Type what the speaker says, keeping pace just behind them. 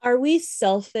Are we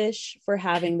selfish for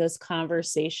having this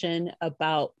conversation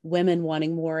about women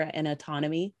wanting more and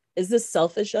autonomy? Is this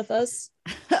selfish of us?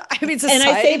 I mean, And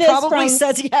I say society this probably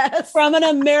says yes. from an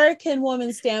American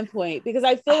woman standpoint, because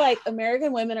I feel like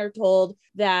American women are told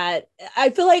that I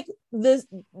feel like this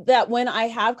that when I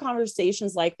have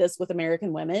conversations like this with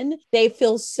American women, they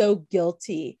feel so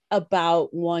guilty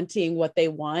about wanting what they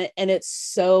want. And it's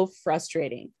so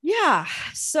frustrating. Yeah.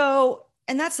 So,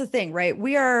 and that's the thing, right?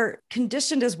 We are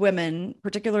conditioned as women,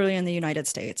 particularly in the United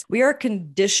States, we are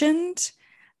conditioned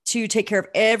to take care of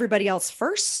everybody else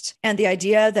first. And the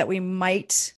idea that we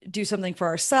might do something for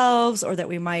ourselves or that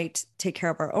we might take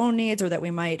care of our own needs or that we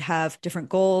might have different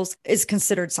goals is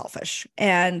considered selfish.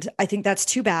 And I think that's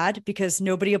too bad because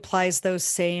nobody applies those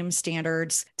same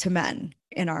standards to men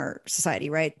in our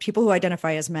society, right? People who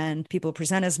identify as men, people who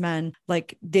present as men,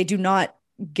 like they do not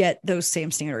get those same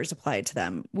standards applied to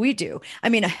them. We do. I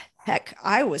mean, heck,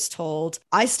 I was told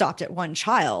I stopped at one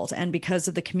child. And because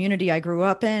of the community I grew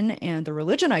up in and the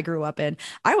religion I grew up in,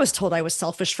 I was told I was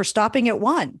selfish for stopping at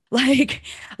one. We're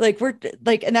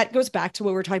like, and that goes back to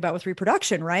what we're talking about with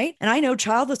reproduction, right? And I know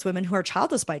childless women who are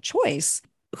childless by choice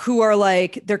who are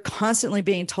like, they're constantly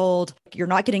being told, you're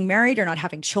not getting married, you're not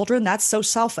having children. That's so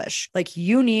selfish. Like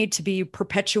you need to be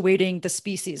perpetuating the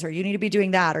species, or you need to be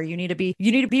doing that, or you need to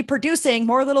be producing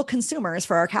more little consumers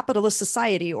for our capitalist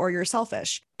society, or you're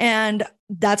selfish. And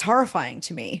that's horrifying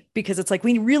to me because it's like,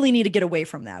 we really need to get away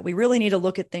from that. We really need to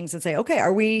look at things and say, okay,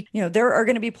 are we, there are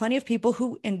going to be plenty of people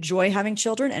who enjoy having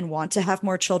children and want to have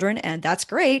more children. And that's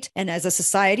great. And as a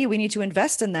society, we need to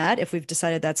invest in that if we've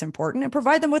decided that's important and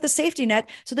provide them with a safety net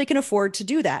so they can afford to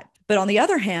do that. But on the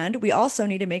other hand, we also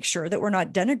need to make sure that we're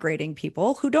not denigrating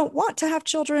people who don't want to have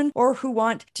children or who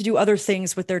want to do other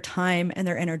things with their time and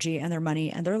their energy and their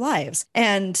money and their lives.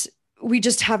 And we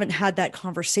just haven't had that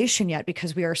conversation yet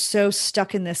because we are so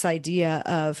stuck in this idea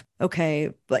of,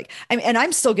 okay, like, and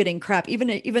I'm still getting crap,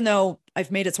 even though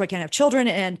I've made it so I can't have children.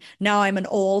 And now I'm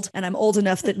old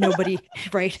enough that nobody,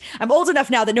 right? I'm old enough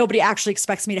now that nobody actually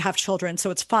expects me to have children. So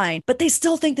it's fine. But they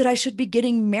still think that I should be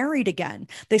getting married again.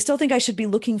 They still think I should be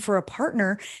looking for a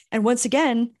partner. And once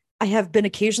again, I have been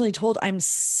occasionally told I'm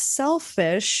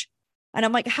selfish, and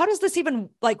I'm like, how does this even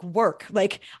like work?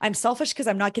 Like, I'm selfish because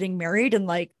I'm not getting married and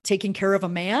like taking care of a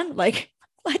man. Like,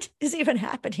 what is even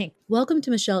happening? Welcome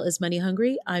to Michelle is Money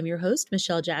Hungry. I'm your host,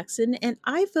 Michelle Jackson, and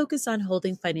I focus on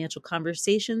holding financial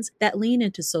conversations that lean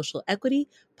into social equity,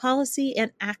 policy,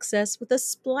 and access with a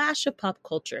splash of pop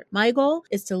culture. My goal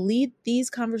is to lead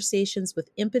these conversations with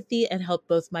empathy and help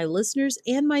both my listeners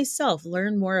and myself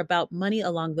learn more about money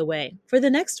along the way. For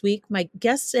the next week, my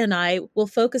guests and I will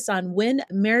focus on when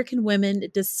American women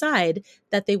decide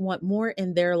that they want more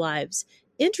in their lives.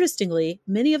 Interestingly,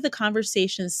 many of the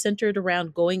conversations centered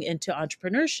around going into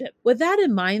entrepreneurship. With that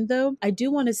in mind, though, I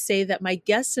do want to say that my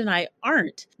guests and I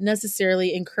aren't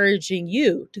necessarily encouraging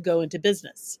you to go into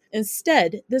business.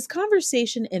 Instead, this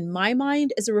conversation, in my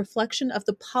mind, is a reflection of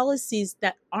the policies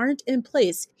that aren't in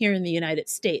place here in the United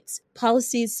States.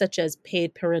 Policies such as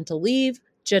paid parental leave,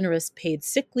 generous paid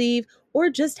sick leave, or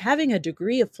just having a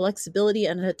degree of flexibility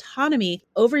and autonomy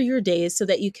over your days so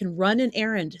that you can run an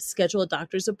errand, schedule a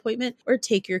doctor's appointment, or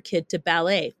take your kid to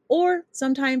ballet. Or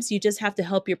sometimes you just have to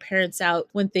help your parents out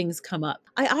when things come up.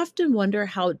 I often wonder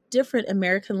how different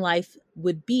American life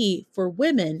would be for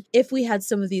women if we had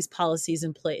some of these policies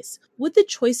in place. Would the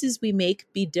choices we make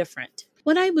be different?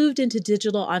 When I moved into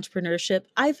digital entrepreneurship,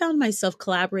 I found myself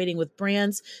collaborating with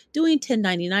brands, doing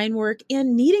 1099 work,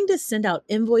 and needing to send out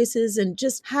invoices and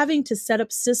just having to set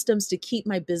up systems to keep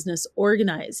my business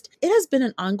organized. It has been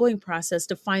an ongoing process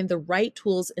to find the right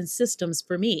tools and systems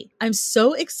for me. I'm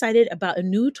so excited about a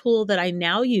new tool that I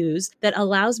now use that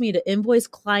allows me to invoice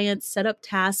clients, set up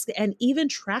tasks, and even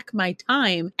track my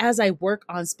time as I work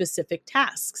on specific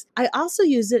tasks. I also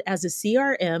use it as a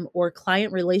CRM or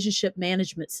client relationship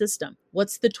management system.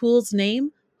 What's the tool's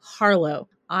name? Harlow.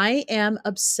 I am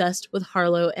obsessed with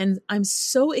Harlow, and I'm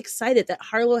so excited that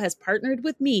Harlow has partnered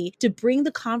with me to bring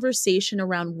the conversation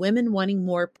around women wanting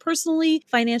more personally,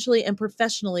 financially, and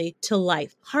professionally to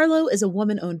life. Harlow is a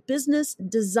woman-owned business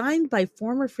designed by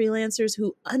former freelancers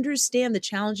who understand the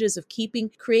challenges of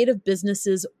keeping creative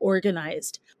businesses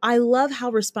organized. I love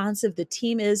how responsive the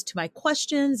team is to my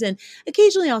questions, and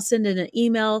occasionally I'll send in an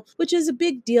email, which is a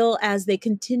big deal as they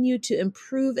continue to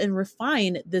improve and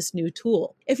refine this new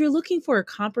tool. If you're looking for a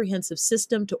comprehensive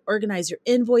system to organize your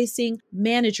invoicing,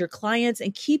 manage your clients,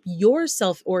 and keep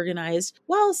yourself organized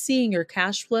while seeing your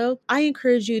cash flow, I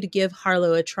encourage you to give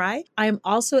Harlow a try. I am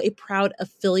also a proud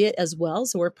affiliate as well,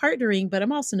 so we're partnering, but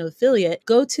I'm also an affiliate.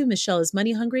 Go to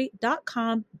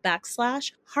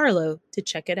michelleismoneyhungry.com/Harlow to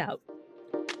check it out.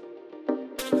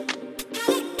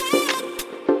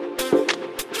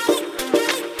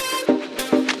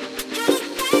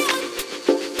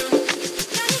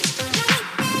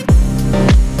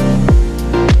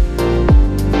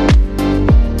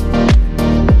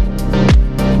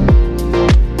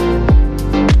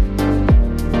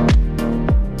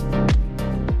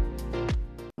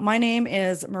 my name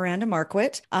is Miranda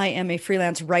Marquit. I am a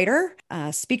freelance writer,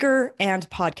 speaker, and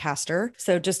podcaster.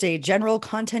 So just a general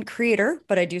content creator,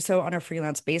 but I do so on a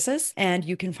freelance basis. And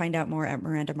you can find out more at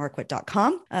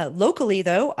mirandamarquit.com. Locally,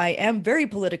 though, I am very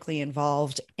politically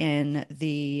involved in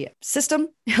the system,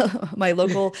 my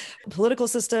local political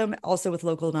system, also with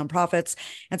local nonprofits.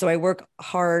 And so I work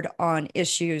hard on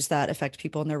issues that affect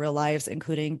people in their real lives,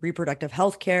 including reproductive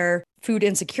health care, food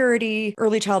insecurity,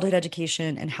 early childhood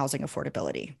education, and housing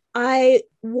affordability. I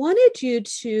wanted you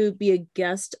to be a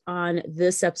guest on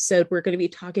this episode. We're going to be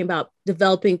talking about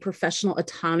developing professional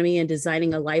autonomy and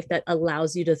designing a life that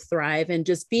allows you to thrive, and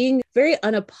just being very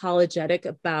unapologetic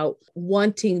about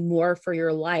wanting more for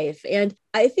your life. And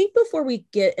I think before we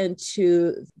get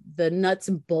into the nuts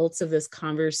and bolts of this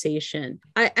conversation,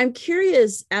 I'm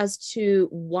curious as to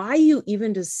why you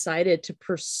even decided to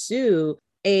pursue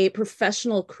a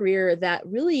professional career that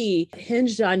really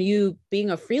hinged on you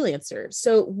being a freelancer.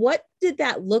 So what did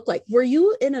that look like? Were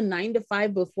you in a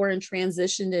 9-to-5 before and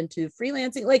transitioned into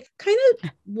freelancing? Like, kind of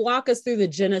walk us through the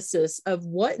genesis of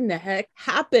what in the heck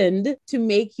happened to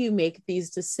make you make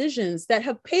these decisions that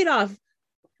have paid off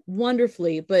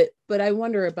wonderfully, but I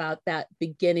wonder about that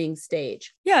beginning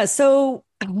stage. Yeah. So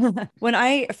when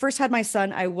I first had my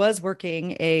son, I was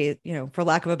working a, for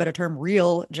lack of a better term,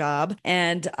 real job.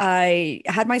 And I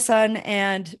had my son,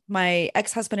 and my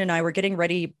ex-husband and I were getting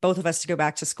ready, both of us, to go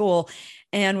back to school.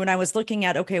 And when I was looking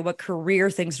at, okay, what career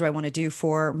things do I want to do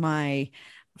for my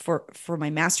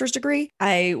master's degree,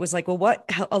 I was like, well, what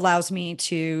allows me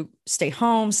to stay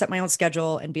home, set my own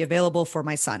schedule, and be available for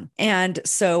my son? And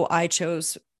so I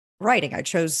chose writing. I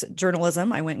chose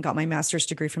journalism. I went and got my master's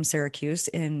degree from Syracuse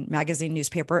in magazine,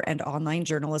 newspaper, and online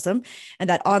journalism. And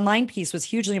that online piece was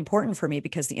hugely important for me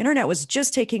because the internet was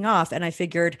just taking off. And I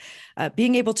figured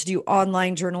being able to do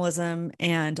online journalism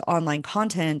and online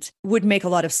content would make a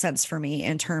lot of sense for me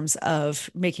in terms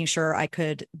of making sure I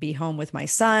could be home with my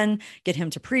son, get him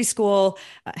to preschool,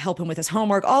 help him with his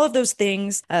homework, all of those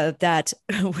things that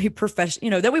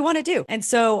that we want to do. And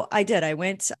so I did. I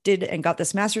did and got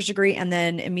this master's degree, and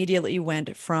then immediately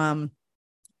went from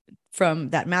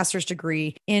that master's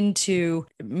degree into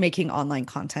making online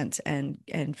content and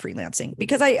freelancing,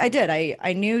 because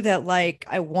I knew that, like,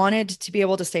 I wanted to be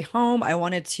able to stay home. I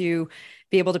wanted to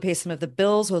be able to pay some of the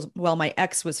bills while my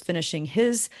ex was finishing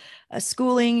his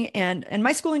schooling, and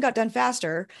my schooling got done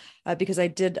faster because I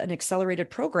did an accelerated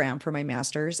program for my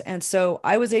master's. And so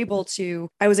I was able to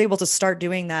start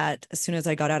doing that as soon as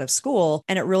I got out of school.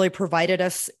 And it really provided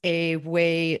us a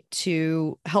way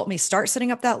to help me start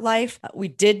setting up that life. We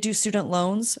did do student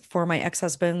loans for my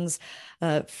ex-husband's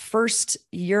first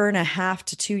 1.5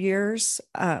 to 2 years.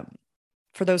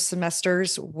 For those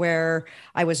semesters where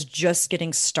I was just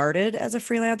getting started as a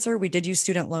freelancer, we did use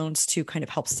student loans to kind of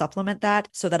help supplement that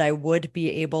so that I would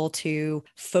be able to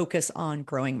focus on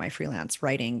growing my freelance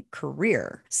writing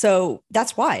career. So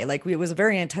that's why, like, it was a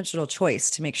very intentional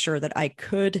choice to make sure that I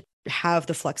could have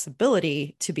the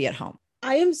flexibility to be at home.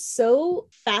 I am so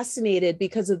fascinated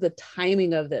because of the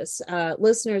timing of this.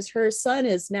 Listeners, her son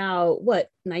is now,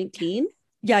 19?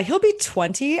 Yeah, he'll be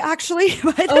 20 actually.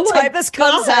 By the time this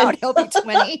comes out, he'll be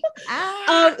 20.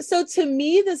 So to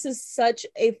me, this is such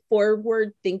a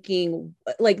forward thinking,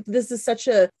 this is such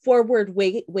a forward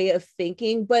way of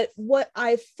thinking. But what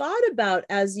I thought about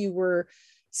as you were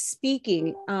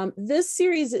speaking, this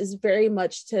series is very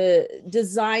much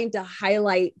designed to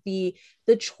highlight the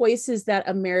choices that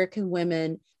American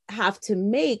women have to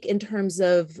make in terms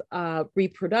of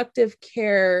reproductive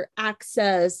care,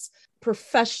 access,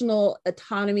 professional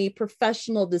autonomy,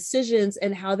 professional decisions,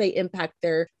 and how they impact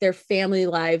their family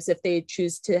lives if they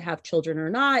choose to have children or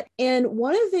not. And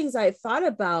one of the things I thought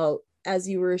about as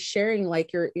you were sharing,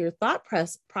 like, your thought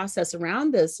process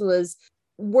around this was,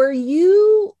 were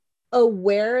you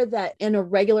aware that in a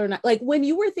regular, like, when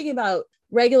you were thinking about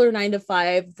regular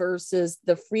 9-to-5 versus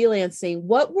the freelancing,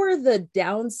 what were the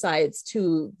downsides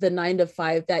to the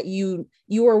 9-to-5 that you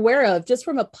were aware of, just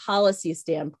from a policy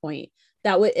standpoint,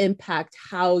 that would impact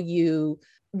how you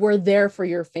were there for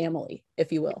your family,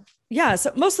 if you will? Yeah,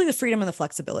 so mostly the freedom and the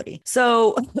flexibility.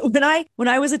 So when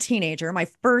I was a teenager, my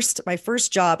first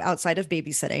job outside of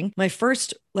babysitting, my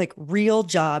first, like, real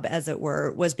job, as it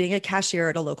were, was being a cashier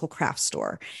at a local craft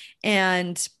store.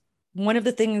 And one of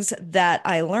the things that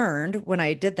I learned when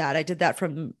I did that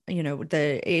from,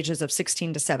 the ages of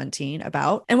 16 to 17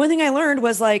 about. And one thing I learned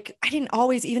was, like, I didn't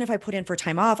always, even if I put in for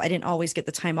time off, I didn't always get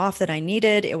the time off that I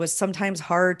needed. It was sometimes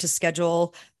hard to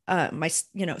schedule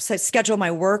schedule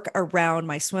my work around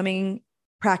my swimming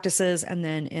practices, and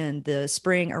then in the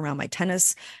spring around my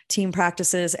tennis team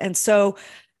practices. And so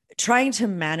trying to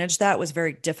manage that was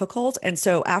very difficult. And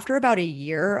so after about a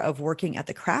year of working at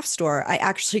the craft store, I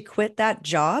actually quit that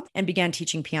job and began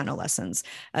teaching piano lessons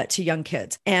to young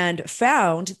kids, and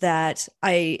found that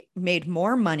I made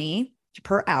more money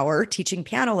per hour teaching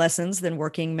piano lessons than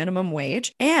working minimum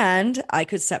wage. And I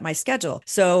could set my schedule.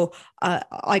 So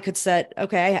I could set,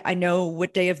 okay, I know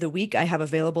what day of the week I have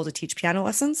available to teach piano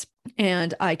lessons,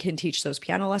 and I can teach those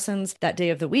piano lessons that day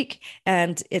of the week.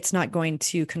 And it's not going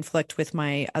to conflict with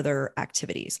my other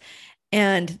activities.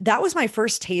 And that was my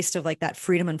first taste of like that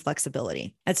freedom and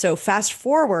flexibility. And so fast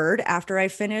forward, after I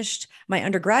finished my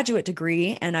undergraduate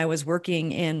degree and I was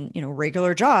working in,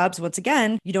 regular jobs, once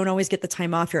again, you don't always get the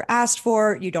time off you're asked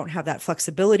for. You don't have that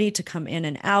flexibility to come in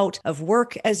and out of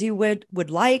work as you would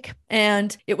like.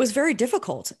 And it was very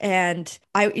difficult. And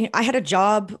I had a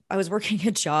job, I was working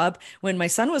a job when my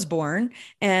son was born,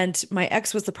 and my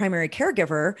ex was the primary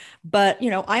caregiver. But,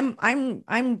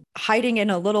 I'm hiding in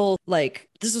a little, like,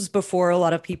 this was before a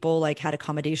lot of people like had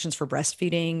accommodations for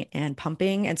breastfeeding and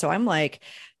pumping. And so I'm like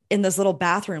in this little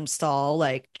bathroom stall,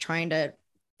 like trying to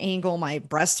angle my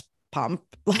breast pump,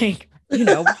 like,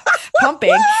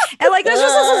 pumping. And like, there's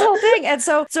just this whole thing. And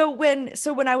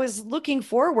so when I was looking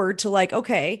forward to like,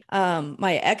 okay,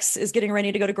 my ex is getting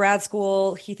ready to go to grad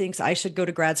school. He thinks I should go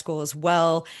to grad school as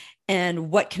well. And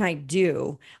what can I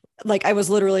do? Like, I was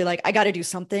literally like, I got to do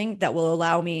something that will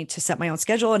allow me to set my own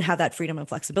schedule and have that freedom and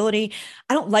flexibility.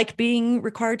 I don't like being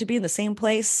required to be in the same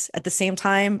place at the same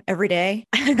time every day.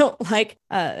 I don't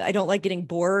like getting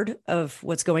bored of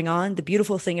what's going on. The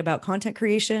beautiful thing about content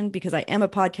creation, because I am a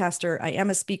podcaster, I am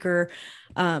a speaker,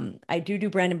 I do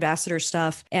brand ambassador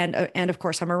stuff. And of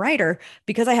course I'm a writer,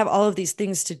 because I have all of these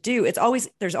things to do.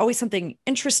 There's always something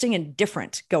interesting and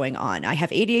different going on. I have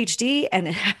ADHD, and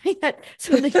having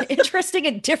something interesting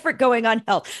and different going on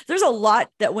health. There's a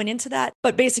lot that went into that,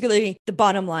 but basically the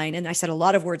bottom line, and I said a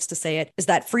lot of words to say it, is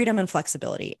that freedom and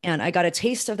flexibility. And I got a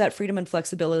taste of that freedom and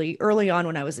flexibility early on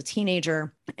when I was a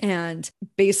teenager, and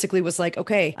basically was like,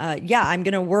 okay, yeah, I'm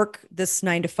going to work this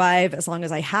 9 to 5 as long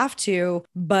as I have to,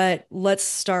 but let's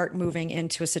start moving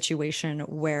into a situation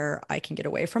where I can get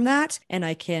away from that and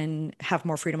I can have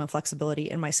more freedom and flexibility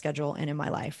in my schedule and in my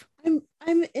life.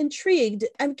 I'm intrigued.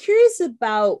 I'm curious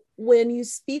about when you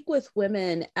speak with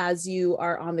women as you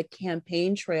are on the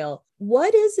campaign trail,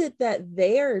 what is it that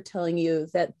they're telling you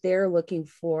that they're looking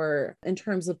for in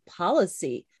terms of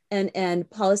policy and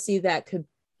policy that could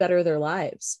better their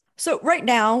lives? So right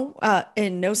now,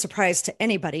 and no surprise to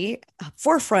anybody,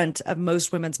 forefront of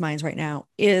most women's minds right now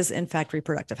is in fact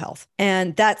reproductive health.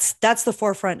 And that's the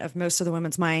forefront of most of the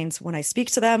women's minds when I speak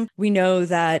to them. We know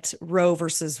that Roe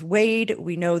versus Wade,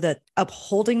 we know that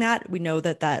upholding that, we know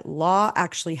that that law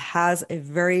actually has a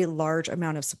very large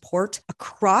amount of support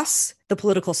across the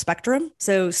political spectrum.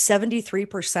 So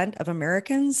 73% of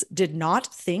Americans did not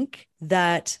think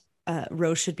that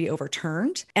Roe should be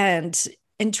overturned. And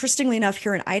interestingly enough,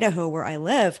 here in Idaho, where I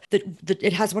live,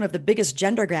 it has one of the biggest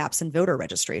gender gaps in voter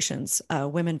registrations,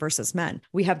 women versus men.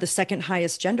 We have the second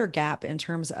highest gender gap in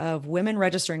terms of women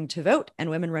registering to vote and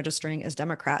women registering as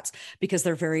Democrats, because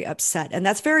they're very upset. And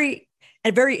that's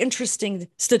a very interesting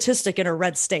statistic in a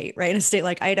red state, right? In a state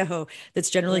like Idaho, that's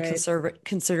generally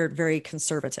considered very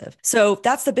conservative. So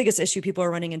that's the biggest issue people are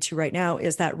running into right now,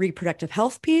 is that reproductive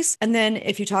health piece. And then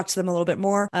if you talk to them a little bit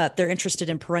more, they're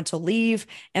interested in parental leave,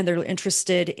 and they're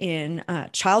interested in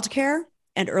childcare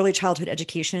and early childhood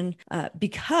education,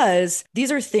 because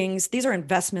these are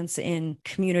investments in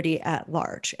community at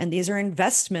large. And these are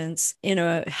investments in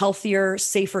a healthier,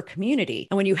 safer community.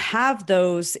 And when you have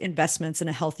those investments in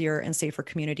a healthier and safer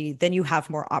community, then you have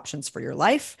more options for your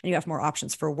life and you have more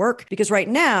options for work. Because right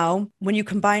now, when you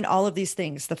combine all of these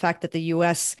things, the fact that the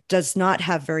US does not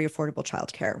have very affordable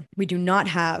childcare, we do not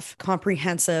have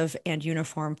comprehensive and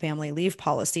uniform family leave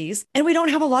policies, and we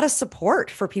don't have a lot of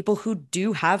support for people who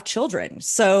do have children.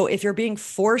 So if you're being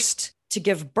forced to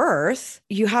give birth,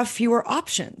 you have fewer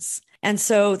options. And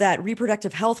so that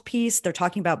reproductive health piece, they're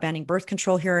talking about banning birth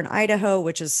control here in Idaho,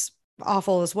 which is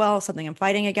awful as well, something I'm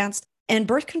fighting against. And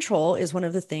birth control is one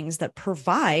of the things that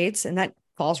provides, and that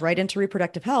falls right into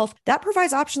reproductive health, that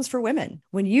provides options for women.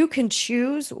 When you can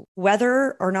choose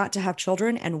whether or not to have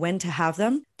children and when to have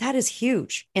them, that is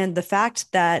huge. And the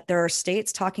fact that there are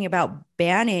states talking about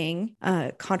banning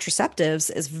contraceptives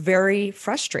is very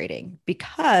frustrating,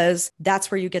 because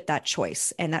that's where you get that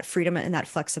choice and that freedom and that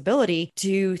flexibility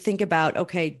to think about,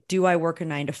 okay, do I work a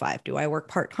 9 to 5? Do I work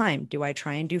part-time? Do I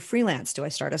try and do freelance? Do I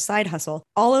start a side hustle?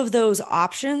 All of those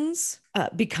options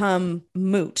become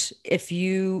moot if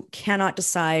you cannot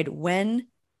decide when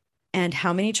and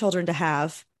how many children to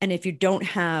have, and if you don't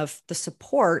have the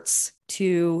supports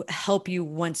to help you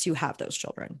once you have those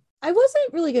children. I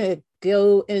wasn't really going to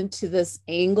go into this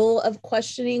angle of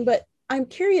questioning, but I'm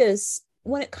curious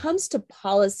when it comes to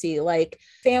policy like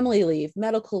family leave,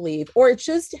 medical leave, or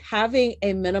just having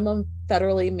a minimum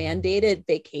federally mandated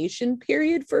vacation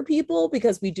period for people,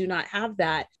 because we do not have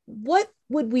that. What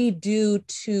would we do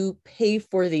to pay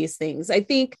for these things? I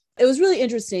think it was really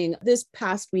interesting. This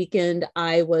past weekend,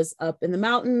 I was up in the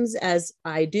mountains, as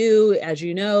I do, as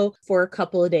you know, for a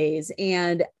couple of days.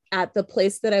 And at the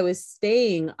place that I was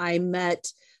staying, I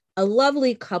met a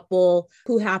lovely couple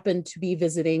who happened to be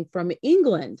visiting from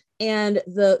England. And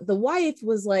the wife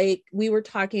was like, we were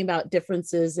talking about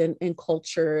differences in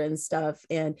culture and stuff.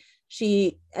 And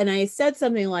I said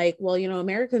something like, well,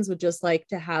 Americans would just like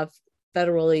to have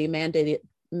federally mandated,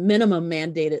 minimum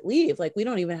mandated leave. Like, we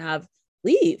don't even have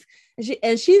leave.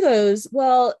 And she goes,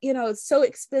 well, it's so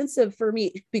expensive for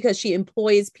me, because she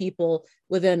employs people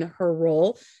within her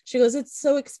role. She goes, it's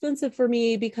so expensive for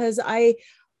me because I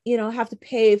have to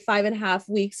pay 5.5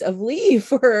 weeks of leave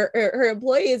for her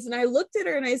employees. And I looked at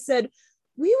her and I said,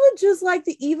 we would just like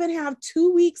to even have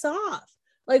 2 weeks off.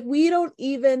 Like, we don't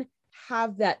even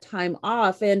have that time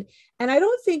off. And I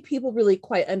don't think people really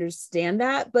quite understand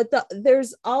that, but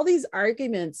there's all these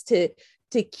arguments to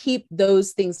keep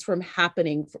those things from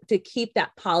happening, to keep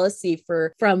that policy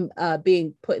from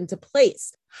being put into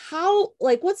place.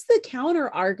 What's the counter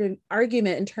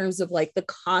argument in terms of like the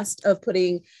cost of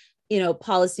putting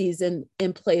policies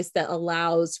in place that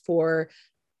allows for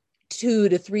 2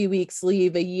 to 3 weeks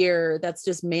leave a year that's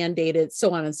just mandated,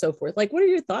 so on and so forth? Like, what are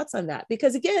your thoughts on that?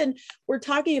 Because again, we're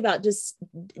talking about just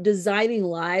designing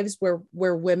lives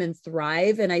where women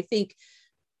thrive. And I think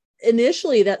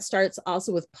initially that starts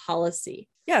also with policy.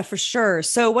 Yeah, for sure.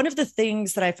 So one of the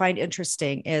things that I find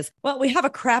interesting is, well, we have a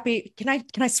crappy, can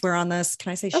I swear on this?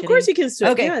 Can I say shitty? Of course you can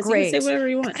swear. Okay, yes, great. You can say whatever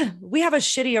you want. We have a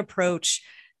shitty approach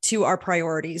to our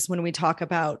priorities when we talk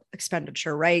about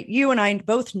expenditure, right? You and I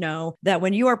both know that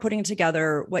when you are putting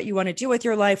together what you want to do with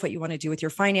your life, what you want to do with your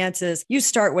finances, you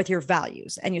start with your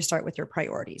values and you start with your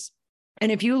priorities.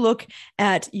 And if you look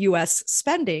at US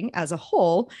spending as a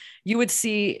whole, you would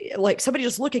see, like, somebody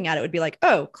just looking at it would be like,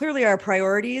 oh, clearly our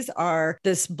priorities are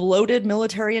this bloated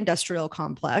military industrial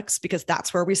complex, because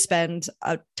that's where we spend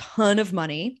a ton of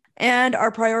money. And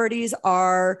our priorities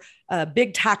are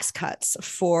big tax cuts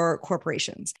for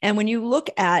corporations. And when you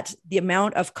look at the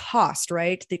amount of cost,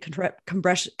 right, the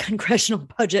Congressional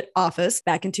Budget Office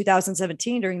back in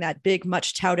 2017, during that big,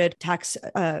 much touted tax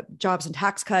Jobs and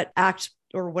Tax Cut Act,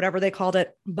 or whatever they called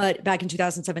it. But back in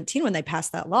 2017, when they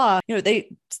passed that law, the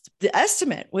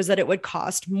estimate was that it would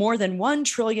cost more than $1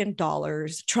 trillion,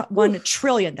 $1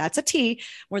 trillion, that's a T,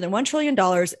 more than $1 trillion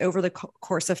over the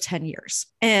course of 10 years.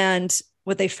 And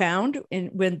what they found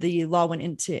when the law went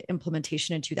into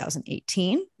implementation in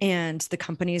 2018 and the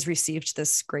companies received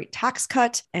this great tax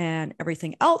cut and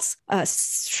everything else,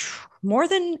 more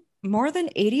than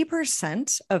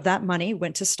 80% of that money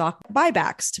went to stock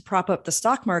buybacks to prop up the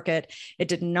stock market. It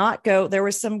did not go. There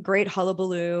was some great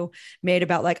hullabaloo made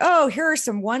about like, oh, here are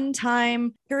some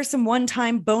one-time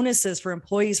bonuses for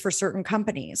employees for certain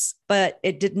companies, but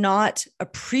it did not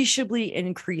appreciably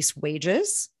increase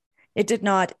wages. It did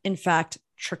not, in fact,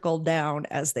 trickle down,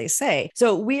 as they say.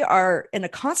 So we are in a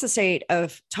constant state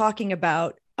of talking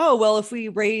about, oh, well, if we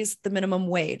raise the minimum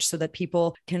wage so that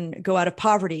people can go out of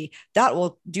poverty, that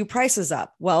will do prices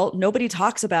up. Well, nobody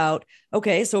talks about,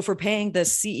 okay, so if we're paying the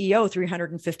CEO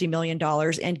 $350 million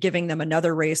and giving them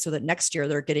another raise so that next year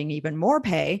they're getting even more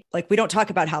pay, like, we don't talk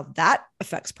about how that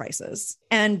affects prices.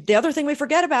 And the other thing we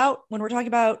forget about when we're talking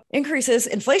about increases,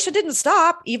 inflation didn't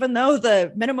stop, even though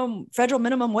the federal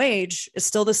minimum wage is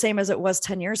still the same as it was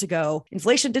 10 years ago.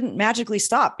 Inflation didn't magically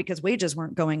stop because wages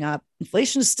weren't going up.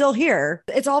 Inflation is still here.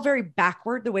 It's all very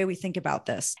backward the way we think about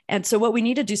this. And so what we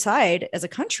need to decide as a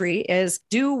country is,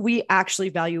 do we actually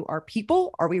value our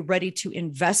people? Are we ready to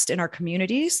invest in our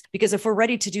communities? Because if we're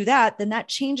ready to do that, then that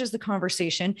changes the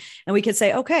conversation. And we could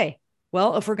say, okay,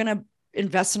 well, if we're going to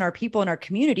invest in our people and our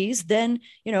communities, then,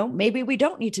 maybe we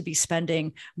don't need to be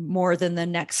spending more than the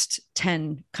next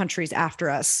 10 countries after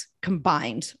us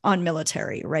combined on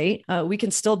military, right? We can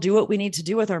still do what we need to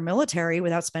do with our military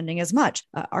without spending as much.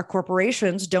 Our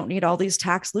corporations don't need all these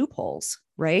tax loopholes,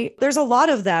 right? There's a lot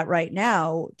of that right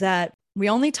now that we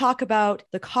only talk about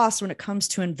the cost when it comes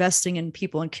to investing in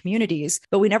people and communities,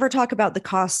 but we never talk about the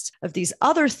cost of these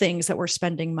other things that we're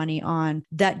spending money on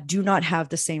that do not have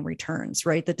the same returns,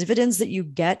 right? The dividends that you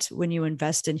get when you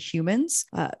invest in humans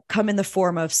come in the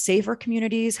form of safer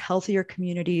communities, healthier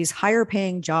communities, higher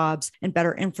paying jobs, and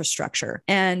better infrastructure.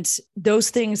 And those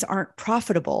things aren't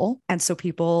profitable. And so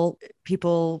people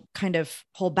people kind of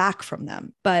pull back from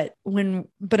them. But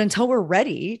until we're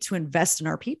ready to invest in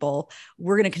our people,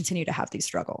 we're going to continue to have these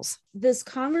struggles. This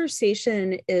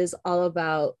conversation is all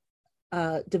about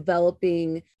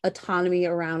developing autonomy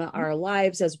around our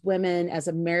lives as women, as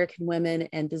American women,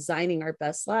 and designing our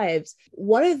best lives.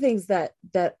 One of the things that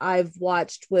I've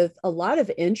watched with a lot of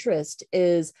interest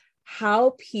is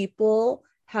how people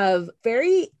have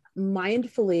very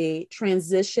mindfully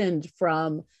transitioned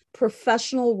from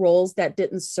professional roles that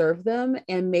didn't serve them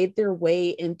and made their way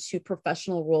into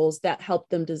professional roles that help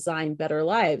them design better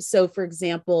lives. So, for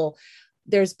example,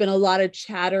 there's been a lot of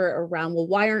chatter around, well,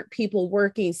 why aren't people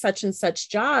working such and such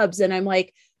jobs? And I'm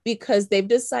like, because they've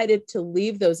decided to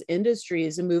leave those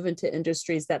industries and move into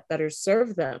industries that better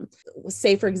serve them.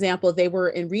 Say, for example, they were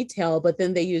in retail, but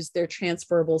then they used their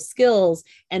transferable skills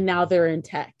and now they're in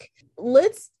tech.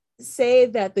 Let's say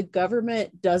that the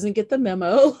government doesn't get the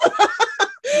memo,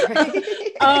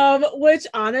 which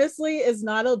honestly is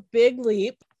not a big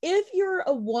leap. If you're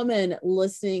a woman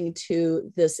listening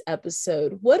to this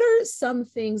episode, what are some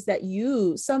things that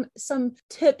some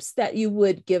tips that you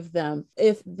would give them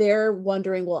if they're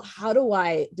wondering, well, how do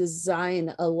I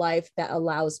design a life that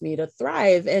allows me to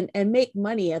thrive and make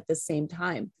money at the same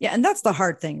time? Yeah. And that's the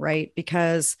hard thing, right?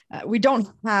 Because we don't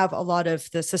have a lot of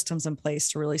the systems in place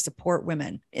to really support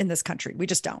women in this country. We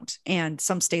just don't. And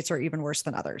some states are even worse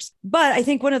than others. But I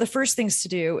think one of the first things to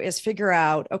do is figure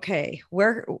out, okay,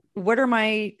 what are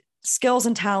my skills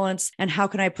and talents, and how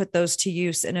can I put those to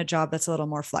use in a job that's a little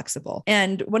more flexible?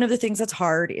 And one of the things that's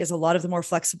hard is a lot of the more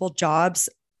flexible jobs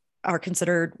are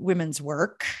considered women's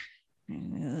work,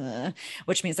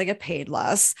 which means they get paid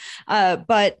less.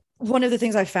 But one of the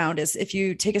things I found is if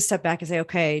you take a step back and say,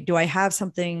 okay, do I have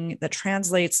something that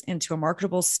translates into a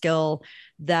marketable skill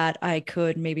that I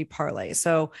could maybe parlay?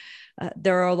 So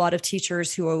there are a lot of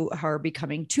teachers who are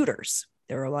becoming tutors.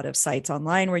 There are a lot of sites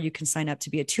online where you can sign up to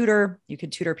be a tutor. You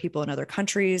can tutor people in other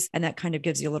countries, and that kind of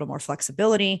gives you a little more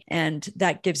flexibility. And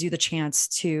that gives you the chance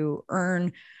to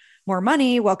earn more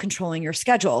money while controlling your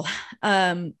schedule.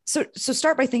 So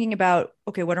start by thinking about,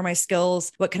 okay, what are my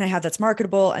skills? What can I have that's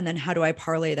marketable? And then how do I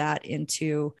parlay that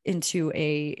into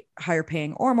a higher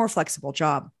paying or more flexible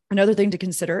job? Another thing to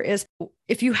consider is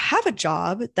if you have a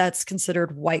job that's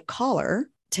considered white collar,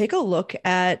 take a look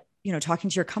at talking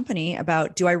to your company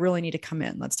about, do I really need to come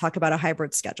in? Let's talk about a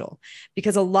hybrid schedule,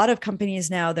 because a lot of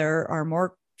companies now, there are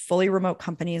more fully remote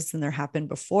companies than there have been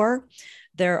before.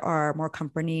 There are more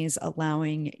companies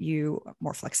allowing you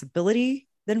more flexibility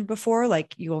than before.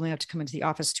 Like you only have to come into the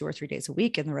office 2 or 3 days a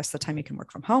week, and the rest of the time you can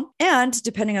work from home. And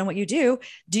depending on what you do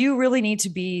you really need to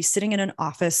be sitting in an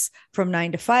office from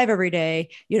 9 to 5 every day?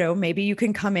 Maybe you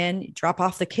can come in, drop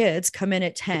off the kids, come in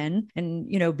at 10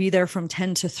 and, be there from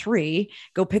 10 to 3,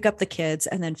 go pick up the kids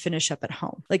and then finish up at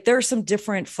home. Like there are some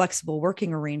different flexible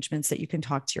working arrangements that you can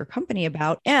talk to your company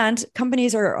about. And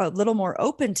companies are a little more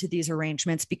open to these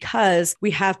arrangements because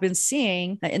we have been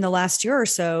seeing in the last year or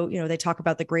so, they talk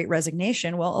about the Great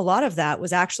Resignation. Well, a lot of that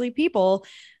was actually people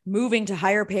moving to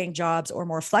higher paying jobs or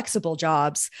more flexible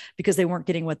jobs because they weren't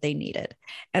getting what they needed.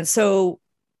 And so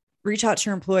reach out to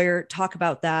your employer, talk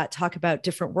about that, talk about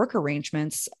different work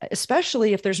arrangements,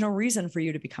 especially if there's no reason for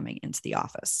you to be coming into the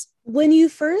office. When you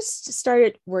first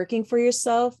started working for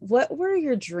yourself, what were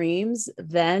your dreams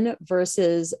then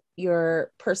versus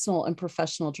your personal and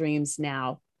professional dreams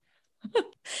now?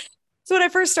 So when I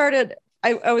first started,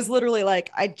 I was literally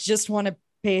like, I just want to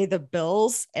pay the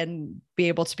bills and be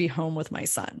able to be home with my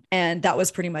son. And that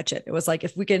was pretty much it. It was like,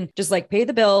 if we can just like pay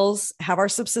the bills, have our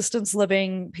subsistence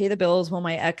living, pay the bills while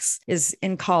my ex is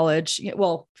in college,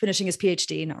 well, finishing his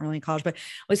PhD, not really in college, but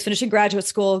was finishing graduate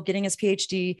school, getting his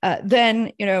PhD.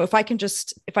 Then, if I can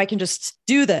just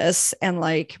do this and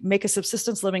like make a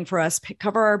subsistence living for us,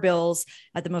 cover our bills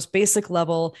at the most basic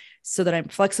level so that I'm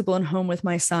flexible and home with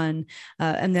my son.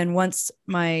 And then once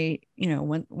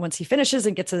once he finishes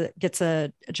and gets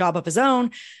a job of his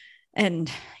own,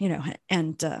 and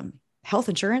health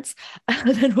insurance,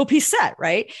 then we'll be set,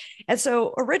 right? And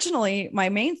so originally my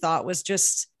main thought was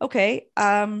just, okay,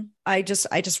 I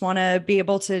just want to be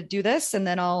able to do this, and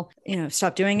then I'll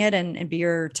stop doing it and be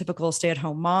your typical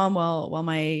stay-at-home mom while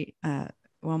my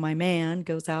man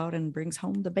goes out and brings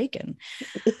home the bacon.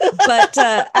 But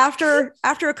after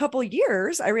a couple of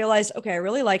years, I realized, okay, I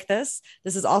really like this.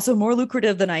 This is also more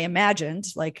lucrative than I imagined.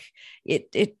 Like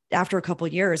it after a couple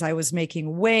of years, I was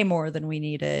making way more than we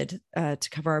needed to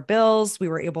cover our bills. We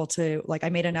were able to, I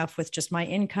made enough with just my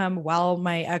income while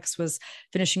my ex was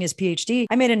finishing his PhD.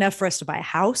 I made enough for us to buy a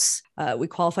house. We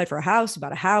qualified for a house,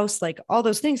 bought a house, like all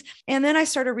those things. And then I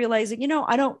started realizing,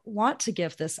 I don't want to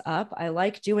give this up. I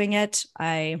like doing it.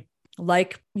 I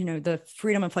like, the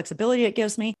freedom and flexibility it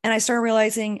gives me. And I started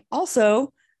realizing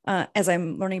also, as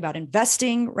I'm learning about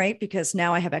investing, right? Because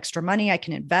now I have extra money, I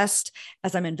can invest.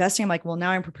 As I'm investing, I'm like, well, now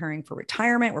I'm preparing for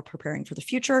retirement. We're preparing for the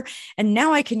future. And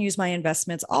now I can use my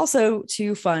investments also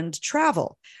to fund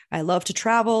travel. I love to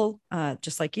travel,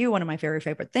 just like you, one of my very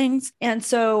favorite things. And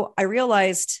so I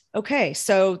realized, okay,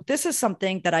 so this is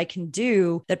something that I can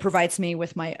do that provides me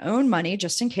with my own money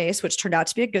just in case, which turned out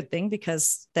to be a good thing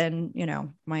because then,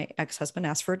 my ex-husband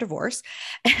asked for a divorce.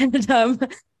 And,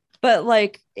 but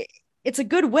like, it's a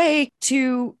good way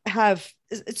to have.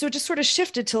 So it just sort of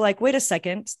shifted to like, wait a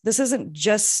second, this isn't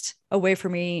just a way for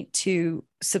me to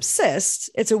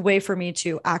subsist. It's a way for me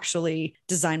to actually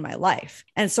design my life.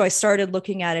 And so I started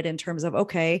looking at it in terms of,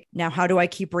 okay, now how do I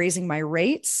keep raising my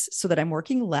rates so that I'm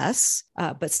working less,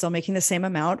 but still making the same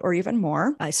amount or even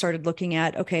more? I started looking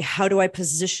at, okay, how do I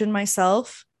position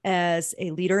myself as a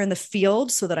leader in the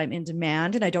field so that I'm in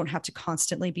demand and I don't have to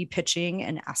constantly be pitching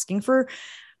and asking for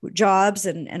jobs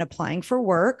and applying for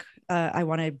work. I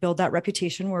want to build that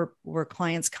reputation where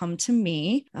clients come to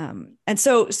me. And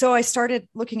so I started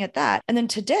looking at that. And then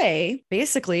today,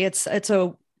 basically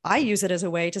I use it as a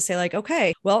way to say like,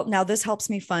 okay, well, now this helps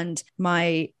me fund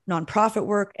my nonprofit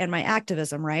work and my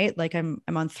activism, right? Like I'm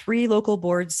on 3 local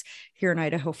boards here in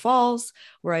Idaho Falls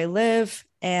where I live,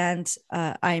 and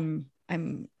I'm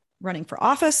running for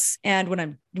office. And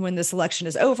when this election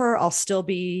is over, I'll still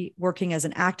be working as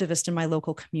an activist in my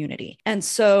local community. And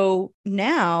so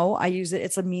now I use it.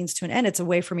 It's a means to an end. It's a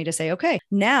way for me to say, okay,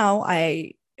 now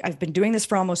I've been doing this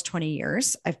for almost 20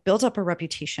 years. I've built up a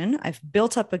reputation. I've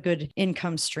built up a good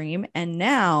income stream. And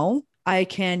now I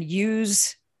can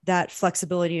use that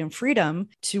flexibility and freedom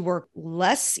to work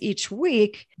less each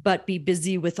week, but be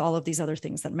busy with all of these other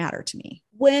things that matter to me.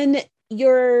 When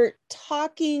you're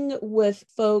talking with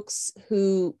folks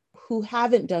who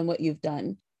haven't done what you've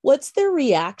done, what's their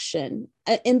reaction?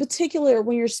 In particular,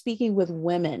 when you're speaking with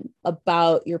women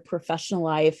about your professional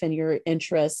life and your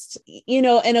interests, in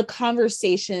a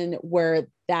conversation where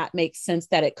that makes sense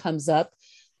that it comes up,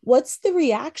 what's the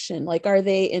reaction? Like, are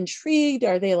they intrigued?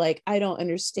 Are they like, I don't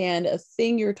understand a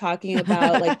thing you're talking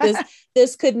about? Like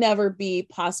this could never be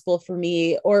possible for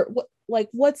me, or what? Like,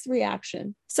 what's the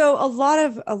reaction? So a lot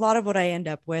of what I end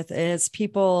up with is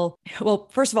people, well,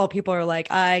 first of all, people are like,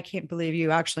 I can't believe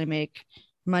you actually make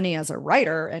money as a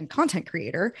writer and content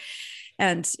creator.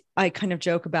 And I kind of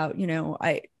joke about,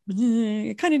 I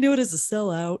kind of knew it as a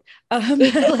sellout.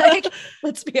 Like,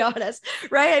 let's be honest,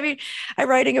 right? I mean, I'm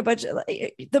writing a bunch of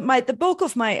the bulk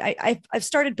of I've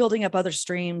started building up other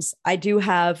streams. I do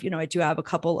have a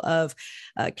couple of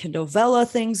Kindle Vella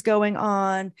things going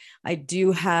on. I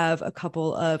do have a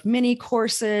couple of mini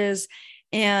courses,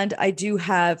 and I do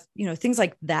have, things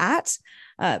like that.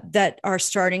 That are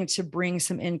starting to bring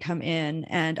some income in.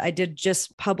 And I did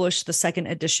just publish the 2nd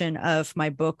edition of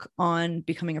my book on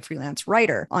becoming a freelance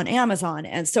writer on Amazon.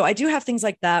 And so I do have things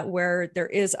like that where there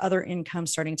is other income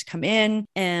starting to come in.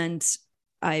 And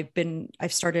I've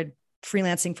started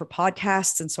freelancing for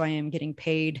podcasts. And so I am getting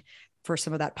paid for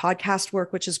some of that podcast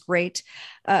work, which is great.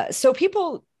 So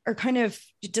people are kind of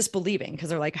disbelieving because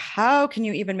they're like, how can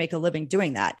you even make a living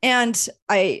doing that? And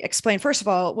I explained, first of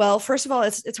all,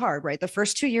 it's hard, right? The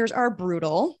first 2 years are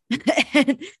brutal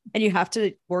and you have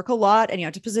to work a lot and you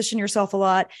have to position yourself a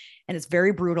lot, and it's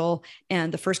very brutal.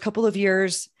 And the first couple of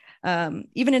years,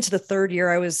 even into the 3rd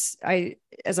year, as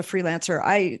a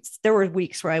freelancer, there were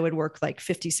weeks where I would work like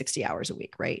 50, 60 hours a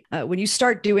week, right? When you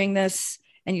start doing this,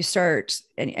 and you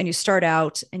start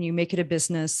out and you make it a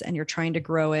business and you're trying to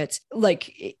grow it,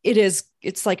 like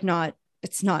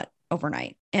it's not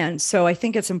overnight. And so I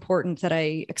think it's important that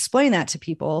I explain that to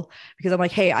people, because I'm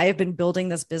like, hey, I have been building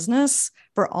this business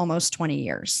for almost 20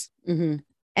 years. Mm-hmm.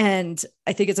 And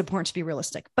I think it's important to be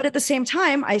realistic. But at the same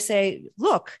time, I say,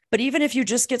 look, but even if you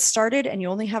just get started and you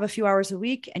only have a few hours a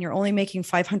week and you're only making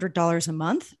 $500 a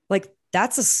month, like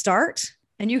that's a start.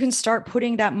 And you can start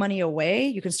putting that money away.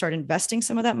 You can start investing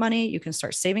some of that money. You can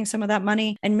start saving some of that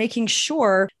money and making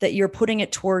sure that you're putting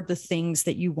it toward the things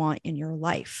that you want in your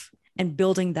life and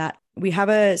building that. We have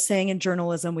a saying in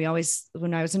journalism. When I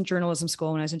was in journalism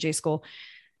school, when I was in J school,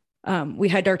 we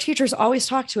had our teachers always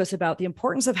talk to us about the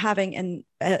importance of having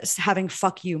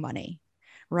fuck you money.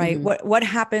 Right. Mm-hmm. What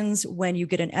happens when you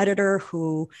get an editor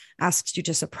who asks you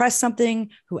to suppress something,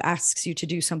 who asks you to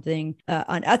do something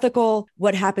unethical?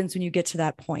 What happens when you get to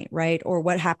that point? Right. Or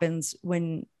what happens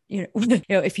when,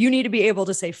 if you need to be able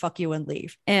to say fuck you and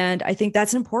leave. And I think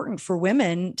that's important for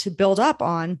women to build up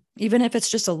on, even if it's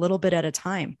just a little bit at a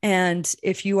time. And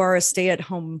if you are a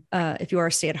stay-at-home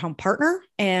partner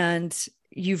and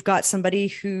you've got somebody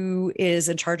who is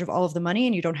in charge of all of the money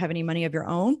and you don't have any money of your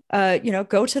own,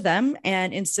 go to them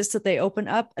and insist that they open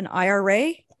up an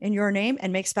IRA in your name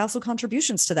and make spousal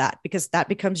contributions to that, because that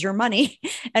becomes your money.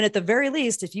 And at the very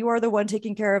least, if you are the one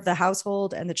taking care of the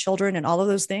household and the children and all of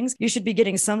those things, you should be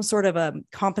getting some sort of a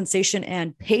compensation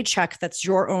and paycheck that's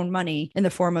your own money in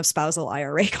the form of spousal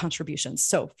IRA contributions.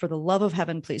 So for the love of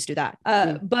heaven, please do that.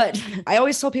 But I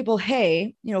always tell people,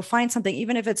 hey, find something,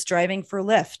 even if it's driving for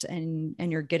Lyft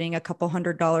and you're getting a couple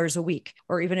 $100 a week,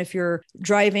 or even if you're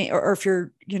driving or if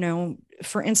you're,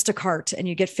 for Instacart and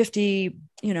you get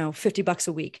 $50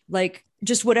 a week, like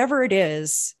just whatever it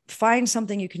is, find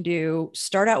something you can do.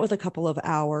 Start out with a couple of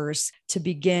hours to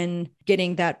begin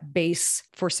getting that base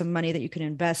for some money that you can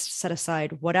invest, set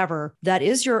aside, whatever that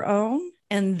is your own.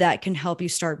 And that can help you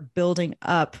start building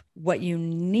up what you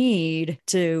need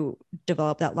to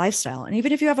develop that lifestyle. And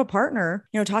even if you have a partner,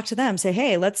 talk to them, say,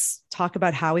 hey, let's talk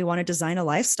about how we want to design a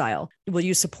lifestyle. Will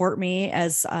you support me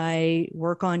as I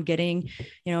work on getting,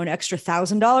 an extra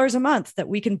 $1,000 a month that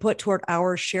we can put toward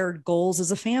our shared goals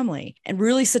as a family? And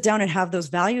really sit down and have those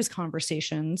values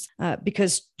conversations,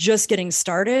 because just getting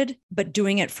started, but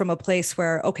doing it from a place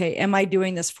where, okay, am I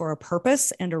doing this for a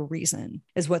purpose and a reason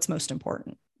is what's most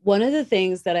important. One of the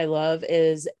things that I love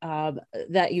is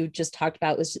that you just talked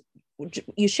about was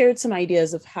you shared some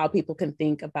ideas of how people can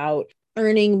think about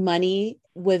earning money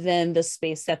within the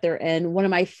space that they're in. One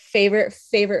of my favorite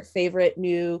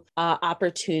new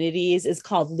opportunities is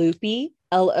called Loopy.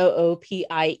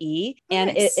 Loopie. And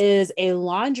It is a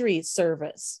laundry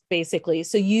service, basically.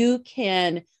 So you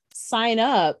can sign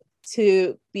up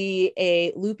to be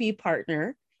a Loopy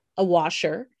partner, a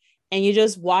washer, and you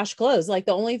just wash clothes. Like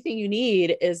the only thing you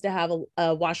need is to have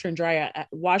a washer and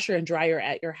dryer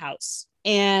at your house.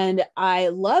 And I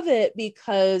love it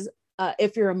because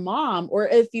if you're a mom, or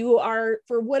if you are,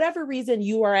 for whatever reason,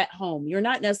 you are at home, you're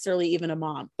not necessarily even a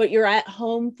mom, but you're at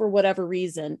home for whatever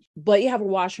reason, but you have a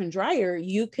washer and dryer,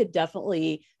 you could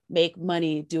definitely make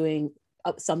money doing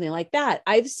something like that.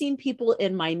 I've seen people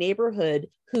in my neighborhood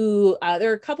who,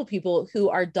 there are a couple people who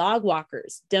are dog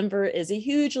walkers. Denver is a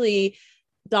hugely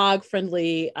dog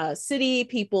friendly city.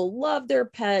 People love their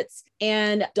pets,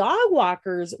 and dog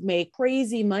walkers make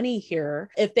crazy money here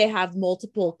if they have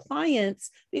multiple clients,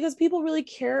 because people really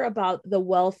care about the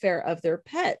welfare of their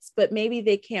pets, but maybe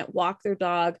they can't walk their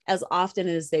dog as often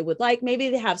as they would like. Maybe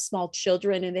they have small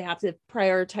children and they have to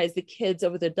prioritize the kids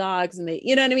over the dogs, and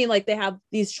they, like they have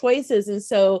these choices. And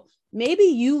so maybe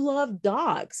you love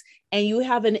dogs and you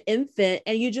have an infant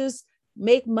and you just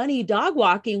make money dog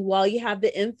walking while you have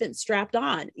the infant strapped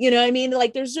on.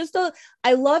 Like there's just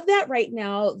I love that right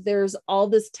now there's all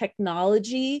this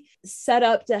technology set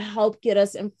up to help get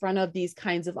us in front of these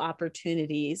kinds of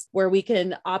opportunities where we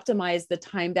can optimize the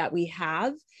time that we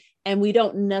have, and we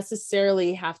don't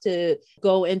necessarily have to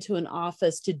go into an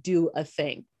office to do a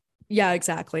thing. Yeah,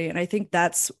 exactly. And I think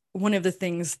that's one of the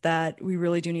things that we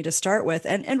really do need to start with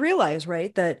and realize,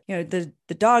 right, that, the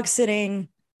dog sitting,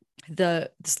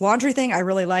 this laundry thing I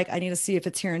really like. I need to see if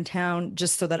it's here in town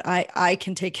just so that I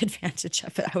can take advantage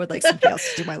of it. I would like somebody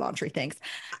else to do my laundry. Thanks.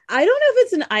 I don't know if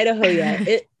it's in Idaho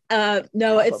yet.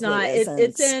 No, it's not.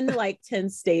 It's in like 10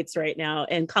 states right now.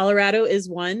 And Colorado is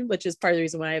one, which is part of the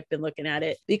reason why I've been looking at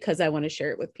it, because I want to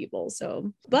share it with people.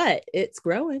 So, but it's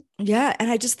growing. Yeah. And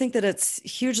I just think that it's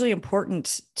hugely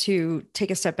important to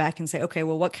take a step back and say, okay,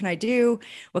 well, what can I do?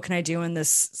 What can I do in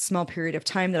this small period of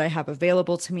time that I have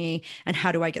available to me? And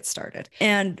how do I get started?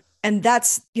 And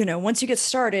that's, once you get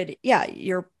started, yeah,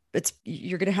 you're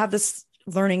going to have this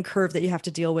learning curve that you have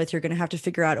to deal with. You're going to have to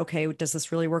figure out, okay, does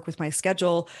this really work with my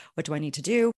schedule? What do I need to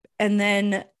do? And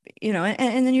then,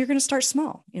 and then you're going to start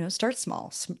small,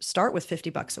 start with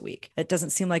 $50 a week. It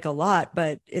doesn't seem like a lot,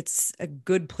 but it's a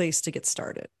good place to get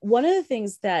started. One of the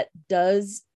things that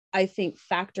does, I think,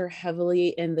 factor heavily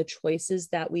in the choices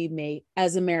that we make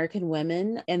as American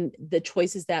women and the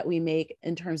choices that we make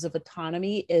in terms of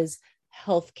autonomy is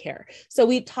healthcare. So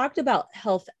we talked about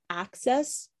health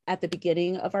access at the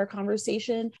beginning of our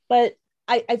conversation, but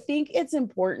I think it's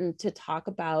important to talk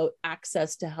about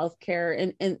access to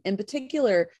healthcare and in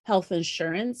particular health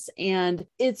insurance. And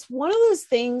it's one of those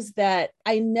things that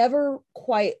I never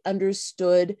quite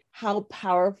understood how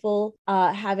powerful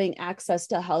having access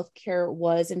to healthcare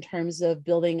was in terms of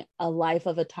building a life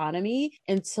of autonomy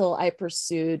until I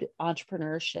pursued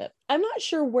entrepreneurship. I'm not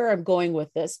sure where I'm going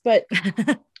with this, but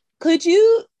could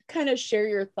you kind of share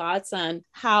your thoughts on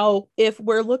how, if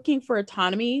we're looking for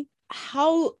autonomy,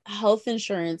 how health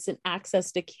insurance and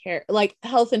access to care, like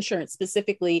health insurance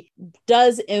specifically,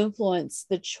 does influence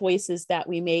the choices that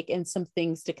we make and some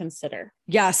things to consider.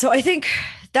 Yeah, so I think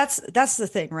that's the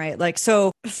thing, right? Like,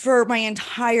 so for my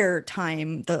entire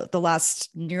time, the last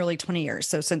nearly 20 years,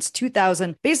 so since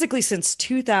 2000, basically since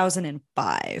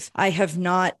 2005, I have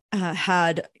not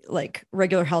had like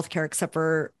regular healthcare except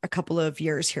for a couple of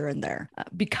years here and there,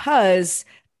 because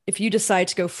if you decide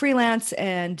to go freelance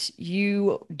and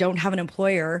you don't have an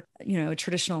employer, a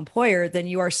traditional employer, then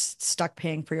you are stuck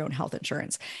paying for your own health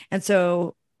insurance. And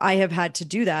so I have had to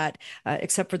do that,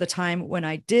 except for the time when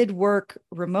I did work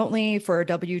remotely for a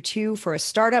W-2 for a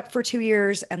startup for 2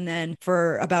 years. And then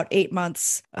for about 8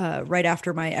 months, right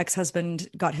after my ex-husband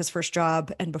got his first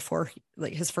job and before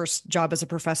like his first job as a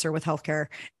professor with healthcare,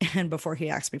 and before he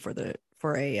asked me for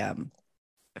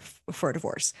a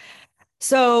divorce.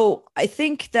 So I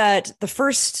think that the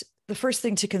first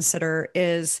thing to consider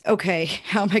is, okay,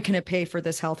 how am I going to pay for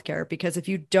this healthcare? Because if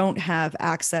you don't have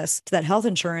access to that health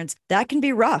insurance, that can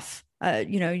be rough.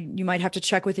 You might have to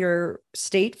check with your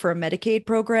state for a Medicaid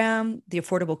program, the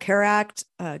Affordable Care Act,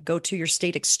 go to your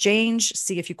state exchange,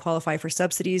 see if you qualify for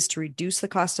subsidies to reduce the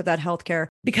cost of that healthcare.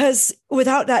 Because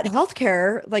without that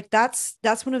healthcare, like that's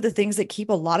one of the things that keep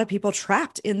a lot of people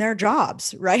trapped in their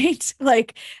jobs, right?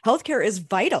 Like healthcare is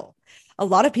vital. A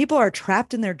lot of people are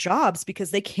trapped in their jobs because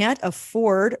they can't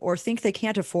afford or think they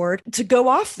can't afford to go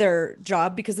off their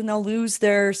job, because then they'll lose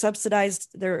their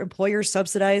employer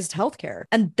subsidized healthcare.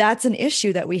 And that's an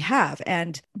issue that we have.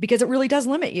 And because it really does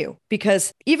limit you,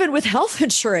 because even with health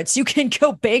insurance, you can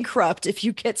go bankrupt if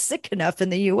you get sick enough in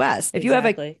the US. If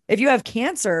you have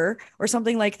cancer or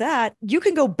something like that, you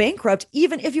can go bankrupt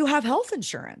even if you have health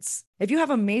insurance. If you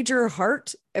have a major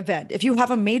heart event, if you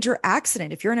have a major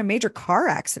accident, if you're in a major car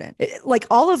accident, like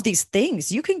all of these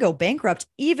things, you can go bankrupt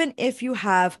even if you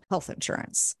have health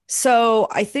insurance. So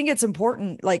I think it's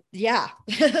important, like, yeah,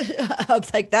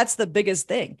 like that's the biggest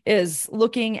thing, is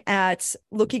looking at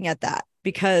that,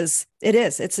 because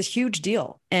it's a huge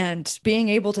deal. And being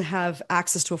able to have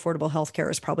access to affordable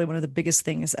healthcare is probably one of the biggest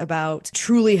things about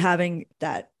truly having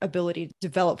that ability to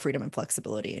develop freedom and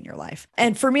flexibility in your life.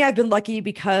 And for me, I've been lucky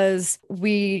because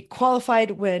we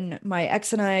qualified when my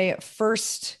ex and I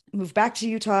first moved back to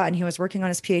Utah and he was working on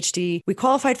his PhD. We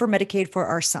qualified for Medicaid for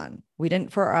our son. We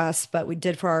didn't for us, but we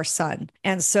did for our son.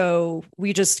 And so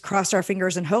we just crossed our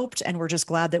fingers and hoped, and we're just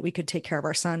glad that we could take care of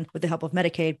our son with the help of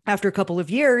Medicaid. After a couple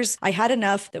of years, I had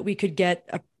enough that we could get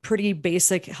a pretty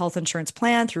basic health insurance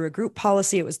plan through a group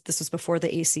policy. This was before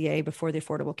the ACA, before the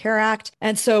Affordable Care Act.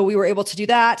 And so we were able to do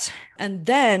that. And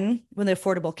then when the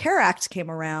Affordable Care Act came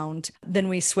around, then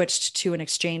we switched to an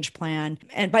exchange plan.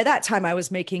 And by that time, I was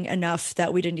making enough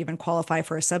that we didn't even qualify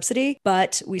for a subsidy,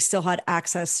 but we still had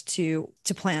access to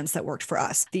plans that worked for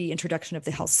us. The introduction of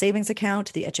the health savings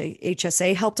account, the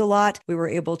HSA, helped a lot. We were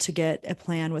able to get a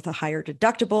plan with a higher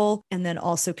deductible and then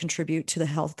also contribute to the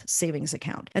health savings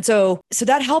account. And so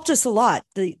that helped us a lot.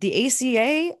 The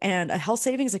ACA and a health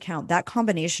savings account, that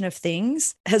combination of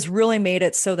things has really made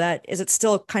it so that, is it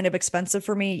still kind of expensive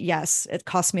for me? Yes, it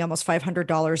costs me almost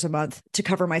 $500 a month to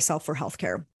cover myself for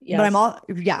healthcare. Yes.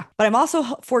 But I'm also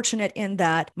fortunate in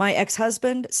that my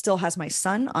ex-husband still has my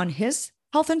son on his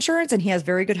health insurance, and he has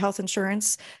very good health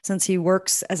insurance since he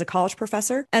works as a college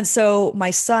professor. And so my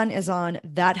son is on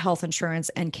that health insurance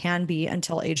and can be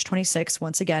until age 26,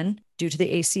 once again, due to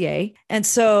the ACA. And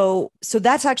so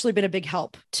that's actually been a big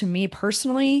help to me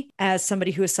personally, as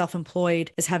somebody who is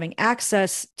self-employed, is having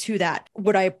access to that.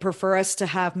 Would I prefer us to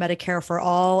have Medicare for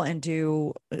all and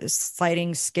do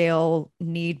sliding scale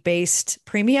need-based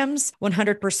premiums?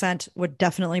 100% would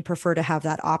definitely prefer to have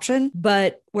that option.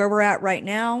 But where we're at right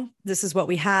now, this is what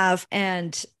we have.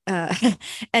 And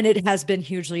it has been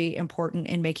hugely important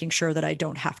in making sure that I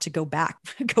don't have to go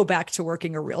back to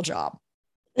working a real job.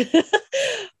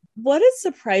 What has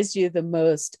surprised you the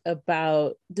most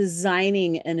about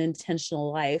designing an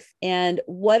intentional life? And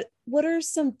what are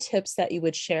some tips that you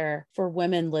would share for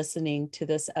women listening to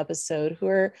this episode who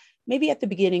are maybe at the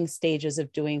beginning stages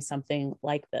of doing something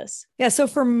like this? Yeah. So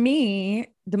for me,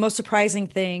 the most surprising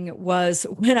thing was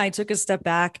when I took a step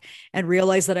back and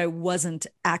realized that I wasn't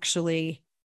actually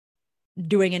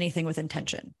doing anything with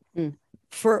intention.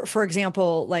 For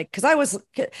example, like, because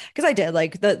I did,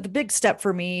 like, the big step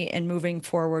for me in moving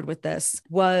forward with this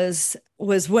was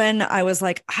when I was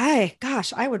like, I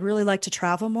would really like to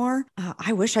travel more.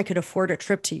 I wish I could afford a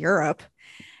trip to Europe.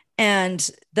 And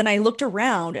then I looked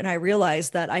around and I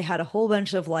realized that I had a whole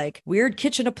bunch of like weird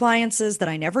kitchen appliances that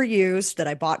I never used that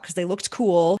I bought because they looked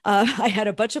cool. I had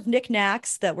a bunch of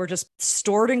knickknacks that were just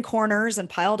stored in corners and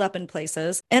piled up in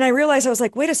places. And I realized I was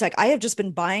like, wait a sec, I have just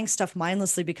been buying stuff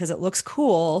mindlessly because it looks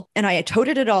cool. And I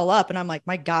toted it all up. And I'm like,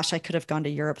 my gosh, I could have gone to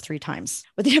Europe 3 times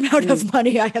with the amount of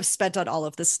money I have spent on all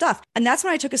of this stuff. And that's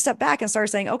when I took a step back and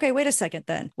started saying, okay, wait a second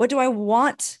then. What do I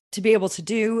want to be able to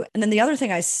do? And then the other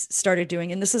thing I started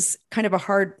doing, and this is kind of a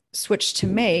hard switch to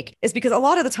make, is because a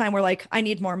lot of the time we're like, I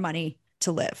need more money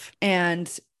to live. And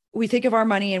we think of our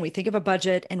money and we think of a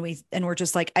budget and we're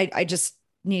just like, I just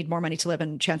need more money to live.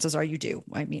 And chances are you do.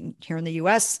 I mean, here in the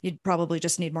US, you'd probably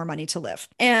just need more money to live.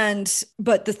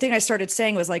 But the thing I started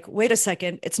saying was like, wait a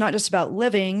second, it's not just about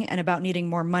living and about needing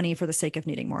more money for the sake of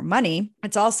needing more money.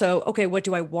 It's also, okay, what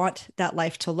do I want that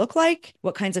life to look like?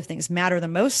 What kinds of things matter the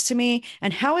most to me?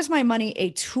 And how is my money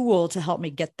a tool to help me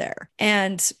get there?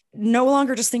 And no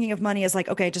longer just thinking of money as like,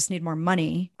 okay, I just need more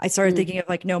money. I started thinking of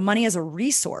like, no, money as a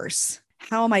resource.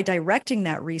 How am I directing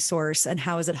that resource and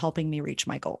how is it helping me reach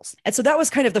my goals? And so that was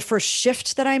kind of the first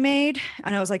shift that I made.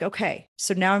 And I was like, okay,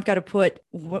 so now I've got to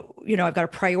I've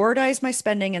got to prioritize my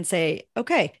spending and say,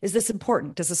 okay, is this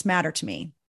important? Does this matter to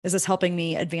me? Is this helping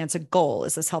me advance a goal?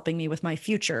 Is this helping me with my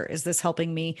future? Is this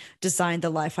helping me design the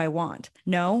life I want?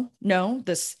 No,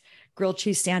 this grilled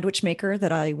cheese sandwich maker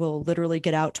that I will literally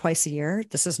get out twice a year.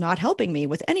 This is not helping me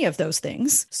with any of those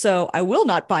things. So I will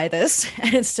not buy this.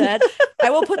 And instead, I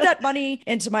will put that money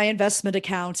into my investment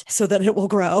account so that it will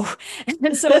grow.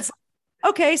 And so it's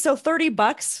okay. So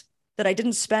 $30 that I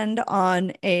didn't spend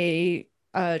on a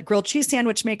grilled cheese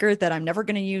sandwich maker that I'm never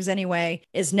going to use anyway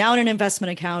is now in an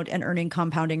investment account and earning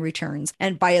compounding returns.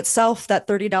 And by itself, that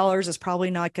 $30 is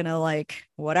probably not going to like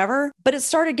whatever, but it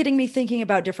started getting me thinking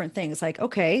about different things like,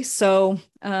 okay, so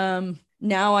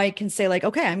now I can say like,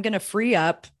 okay, I'm going to free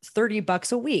up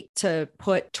 $30 a week to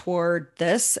put toward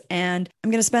this. And I'm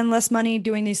going to spend less money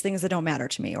doing these things that don't matter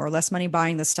to me or less money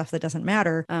buying the stuff that doesn't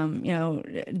matter.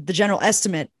 The general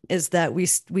estimate is that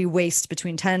we waste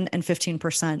between 10 and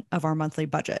 15% of our monthly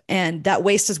budget. And that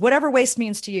waste is whatever waste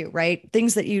means to you, right?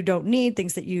 Things that you don't need,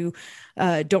 things that you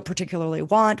don't particularly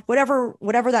want, whatever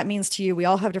that means to you. We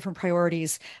all have different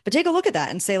priorities, but take a look at that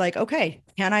and say like, okay,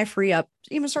 can I free up,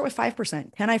 even start with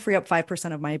 5%? Can I free up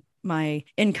 5% of my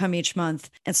income each month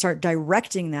and start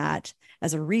directing that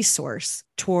as a resource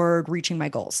toward reaching my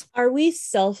goals? Are we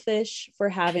selfish for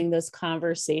having this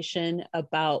conversation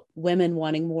about women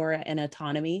wanting more and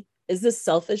autonomy? Is this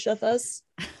selfish of us?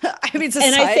 I mean,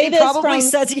 society and I say this probably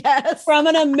says yes. From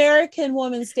an American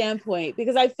woman standpoint,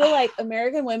 because I feel like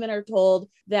American women are told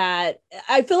that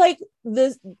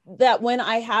that when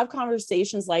I have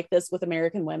conversations like this with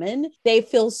American women, they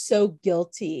feel so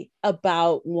guilty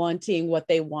about wanting what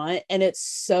they want. And it's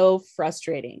so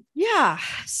frustrating. Yeah.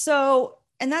 So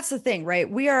and that's the thing, right?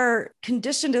 We are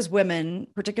conditioned as women,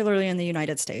 particularly in the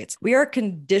United States, we are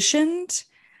conditioned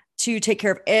to take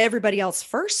care of everybody else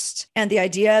first. And the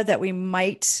idea that we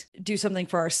might do something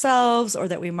for ourselves or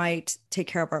that we might take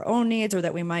care of our own needs or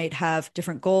that we might have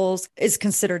different goals is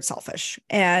considered selfish.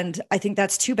 And I think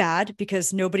that's too bad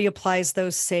because nobody applies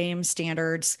those same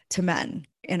standards to men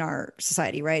in our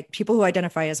society, right? People who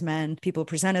identify as men, people who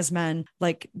present as men,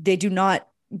 like they do not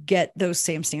get those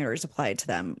same standards applied to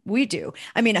them. We do.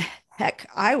 I mean, heck,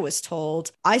 I was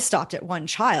told I stopped at one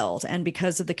child. And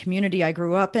because of the community I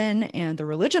grew up in and the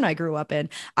religion I grew up in,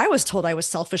 I was told I was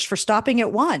selfish for stopping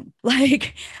at one.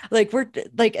 And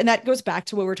that goes back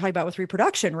to what we're talking about with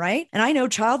reproduction, right? And I know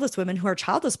childless women who are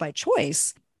childless by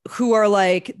choice, who are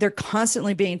like, they're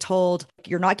constantly being told,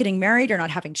 you're not getting married, you're not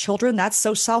having children. That's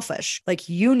so selfish. Like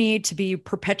you need to be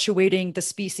perpetuating the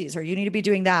species, or you need to be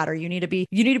doing that, or you need to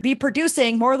be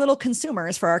producing more little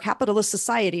consumers for our capitalist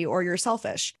society, or you're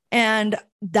selfish. And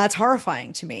that's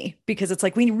horrifying to me because it's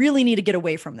like, we really need to get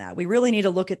away from that. We really need to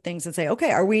look at things and say, okay,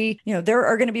 there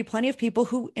are going to be plenty of people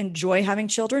who enjoy having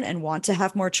children and want to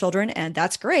have more children. And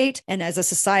that's great. And as a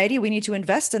society, we need to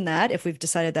invest in that if we've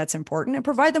decided that's important and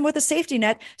provide them with a safety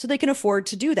net so they can afford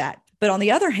to do that. But on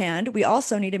the other hand, we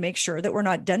also need to make sure that we're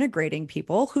not denigrating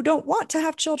people who don't want to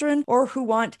have children or who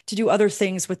want to do other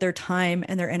things with their time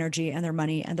and their energy and their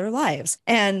money and their lives.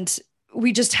 And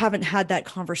we just haven't had that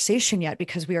conversation yet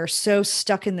because we are so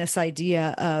stuck in this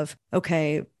idea of,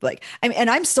 okay,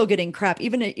 I'm still getting crap,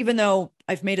 even though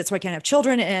I've made it so I can't have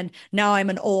children. And now I'm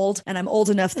old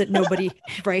enough that nobody,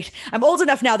 right? I'm old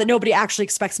enough now that nobody actually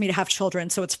expects me to have children.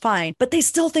 So it's fine, but they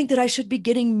still think that I should be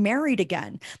getting married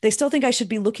again. They still think I should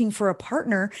be looking for a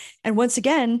partner. And once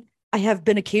again, I have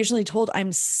been occasionally told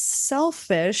I'm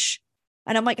selfish.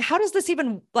 And I'm like, how does this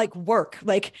even work?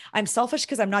 Like, I'm selfish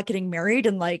because I'm not getting married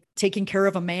and taking care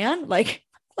of a man. Like,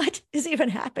 what is even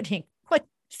happening?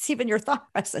 What's even your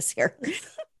thought process here?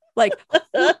 Like,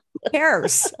 who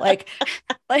cares?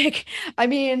 I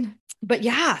mean, but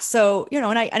yeah, so,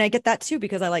 and I get that too,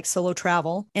 because I like solo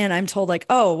travel, and I'm told like,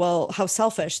 oh, well, how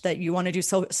selfish that you want to do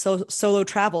solo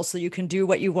travel so you can do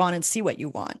what you want and see what you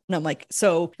want. And I'm like,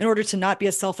 so in order to not be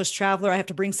a selfish traveler, I have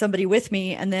to bring somebody with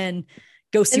me and then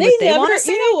go see And what they they never, want to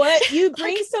see. you know what? You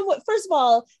bring Like, someone, first of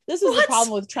all, this is the what?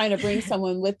 problem with trying to bring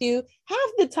someone with you. Half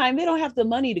the time they don't have the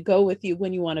money to go with you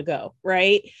when you want to go,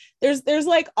 right? There's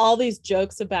like all these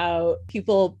jokes about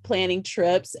people planning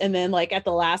trips, and then like at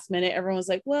the last minute, everyone's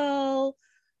like, well,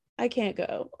 I can't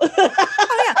go.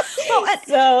 Oh yeah. Well,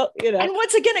 So, and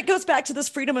once again, it goes back to this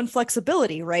freedom and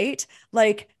flexibility, right?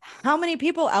 Like, how many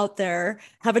people out there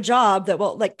have a job that,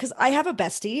 well, like, because I have a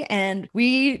bestie and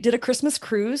we did a Christmas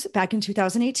cruise back in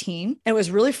 2018. It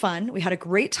was really fun. We had a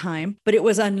great time, but it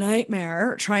was a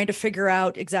nightmare trying to figure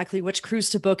out exactly which cruise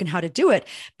to book and how to do it,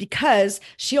 because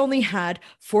she only had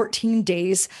 14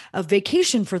 days of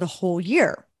vacation for the whole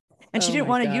year. And she oh didn't my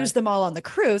want to God. use them all on the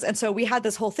cruise. And so we had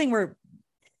this whole thing where,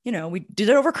 we did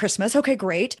it over Christmas. Okay,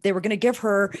 great. They were going to give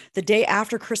her the day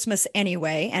after Christmas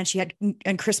anyway, and she had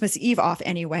and Christmas Eve off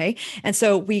anyway. And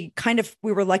so we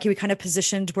were lucky. We kind of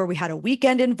positioned where we had a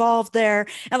weekend involved there,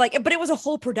 and but it was a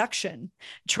whole production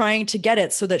trying to get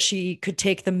it so that she could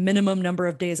take the minimum number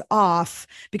of days off,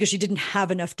 because she didn't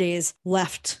have enough days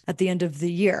left at the end of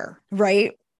the year,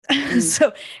 right?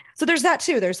 So there's that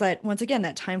too. There's that, once again,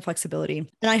 that time flexibility.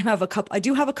 And I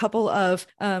do have a couple of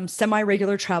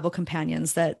semi-regular travel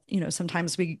companions that,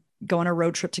 sometimes we go on a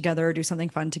road trip together or do something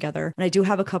fun together. And I do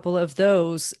have a couple of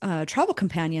those travel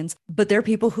companions, but they're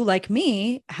people who, like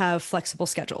me, have flexible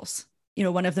schedules.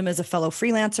 One of them is a fellow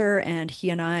freelancer, and he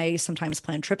and I sometimes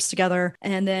plan trips together.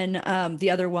 And then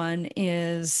the other one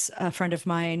is a friend of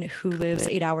mine who lives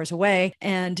 8 hours away,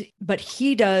 but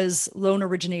he does loan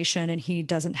origination, and he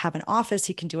doesn't have an office.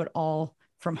 He can do it all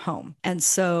from home. And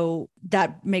so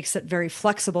that makes it very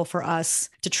flexible for us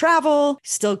to travel,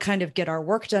 still kind of get our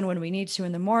work done when we need to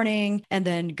in the morning, and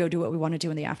then go do what we want to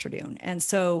do in the afternoon. And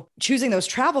so choosing those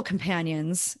travel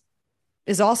companions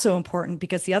is also important,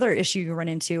 because the other issue you run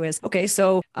into is, okay,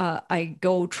 so I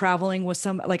go traveling with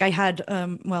like I had,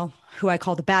 who I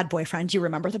call the bad boyfriend. Do you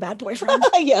remember the bad boyfriend?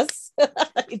 Yes,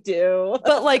 I do.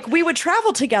 But like, we would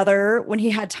travel together when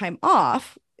he had time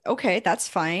off. Okay, that's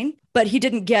fine. But he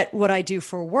didn't get what I do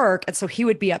for work. And so he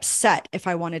would be upset if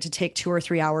I wanted to take 2 or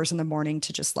 3 hours in the morning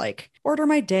to just like order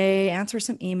my day, answer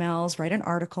some emails, write an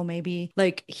article, maybe.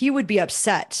 Like, he would be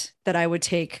upset that I would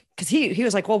take, because he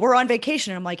was like, well, we're on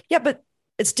vacation. And I'm like, yeah, but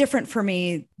it's different for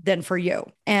me than for you.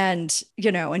 And,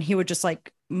 and he would just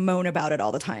like moan about it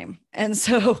all the time. And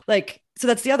so so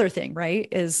that's the other thing, right?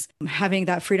 Is having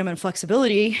that freedom and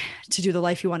flexibility to do the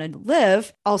life you want to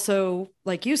live. Also,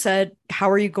 like you said,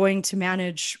 how are you going to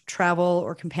manage travel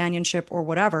or companionship or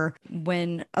whatever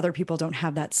when other people don't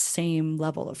have that same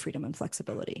level of freedom and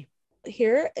flexibility?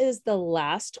 Here is the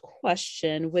last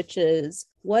question, which is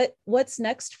what's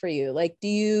next for you? Like,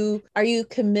 are you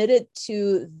committed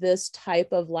to this type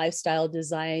of lifestyle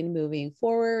design moving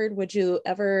forward? Would you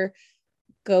ever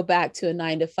go back to a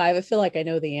 9 to 5? I feel like I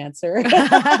know the answer.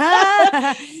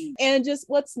 And just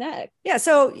what's next?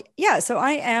 So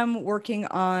I am working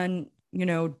on,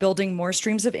 building more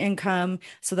streams of income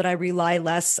so that I rely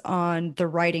less on the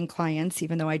writing clients,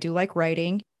 even though I do like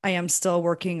writing. I am still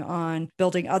working on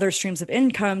building other streams of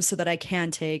income so that I can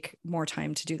take more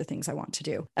time to do the things I want to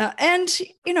do. And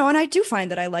I do find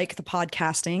that I like the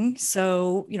podcasting.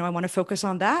 So, I want to focus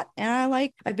on that. And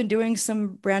I've been doing some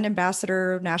brand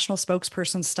ambassador, national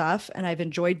spokesperson stuff, and I've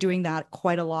enjoyed doing that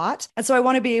quite a lot. And so I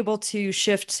want to be able to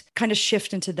shift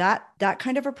into that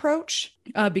kind of approach.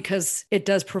 Because it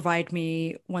does provide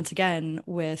me, once again,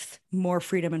 with more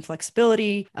freedom and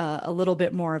flexibility, a little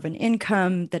bit more of an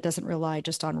income that doesn't rely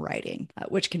just on writing,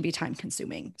 which can be time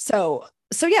consuming. So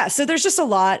there's just a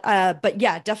lot, but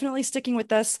yeah, definitely sticking with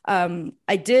this.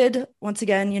 I did, once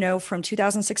again, from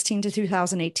 2016 to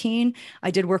 2018,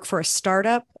 I did work for a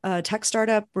startup, a tech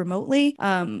startup remotely.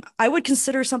 I would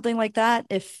consider something like that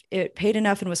if it paid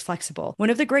enough and was flexible. One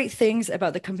of the great things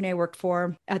about the company I worked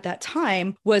for at that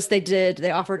time was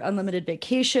they offered unlimited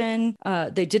vacation.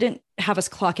 They didn't have us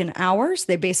clock in hours.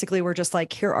 They basically were just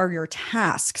like, here are your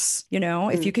tasks.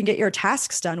 If you can get your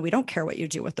tasks done, we don't care what you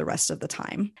do with the rest of the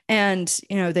time. And,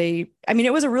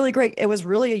 it was it was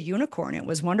really a unicorn. It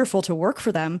was wonderful to work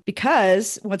for them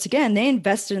because, once again, they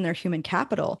invested in their human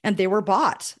capital, and they were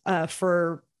bought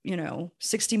for more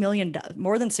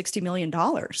than $60 million,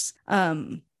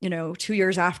 2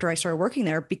 years after I started working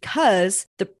there, because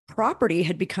the property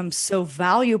had become so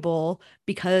valuable.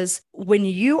 Because when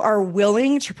you are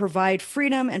willing to provide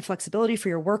freedom and flexibility for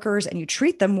your workers and you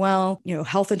treat them well, the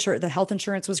health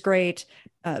insurance was great.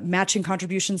 Matching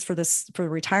contributions for the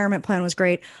retirement plan was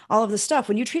great. All of this stuff.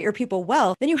 When you treat your people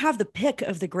well, then you have the pick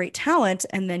of the great talent,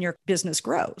 and then your business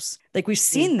grows. Like we've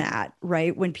seen that,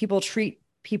 right? When people treat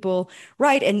people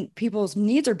right and people's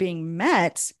needs are being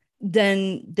met,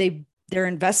 then they're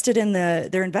invested in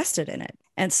it.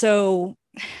 And so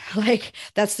like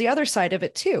that's the other side of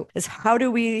it too, is how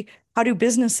do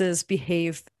businesses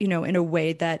behave, in a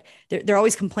way that they're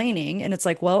always complaining. And it's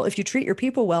like, well, if you treat your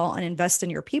people well and invest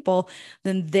in your people,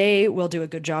 then they will do a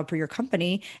good job for your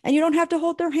company and you don't have to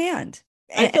hold their hand.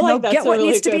 I feel like that's get what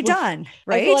needs to be done,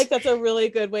 right? I feel like that's a really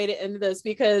good way to end this,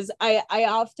 because I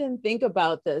often think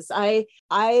about this. I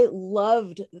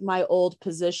loved my old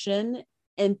position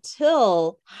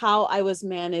until how I was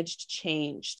managed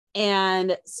changed.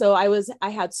 And so I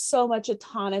had so much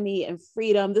autonomy and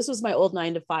freedom. This was my old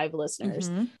 9-to-5 listeners.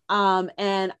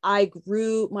 And I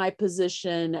grew my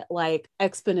position like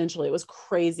exponentially. It was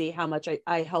crazy how much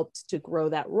I helped to grow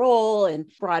that role and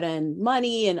brought in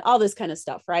money and all this kind of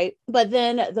stuff. Right. But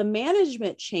then the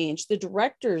management changed, the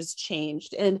directors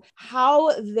changed, and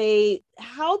how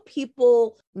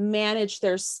people manage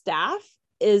their staff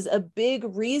is a big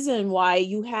reason why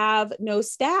you have no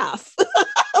staff.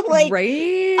 Like,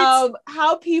 right.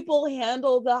 How people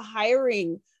handle the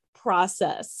hiring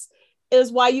process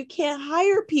is why you can't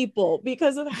hire people,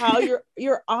 because of how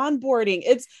you're onboarding.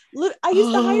 I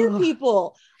used to hire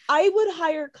people. I would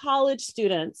hire college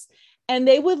students and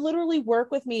they would literally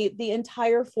work with me the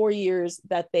entire 4 years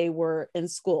that they were in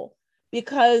school,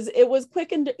 because it was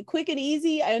quick and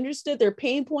easy. I understood their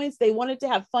pain points. They wanted to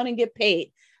have fun and get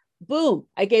paid. Boom.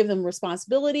 I gave them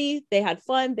responsibility. They had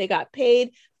fun. They got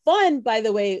paid. Fun, by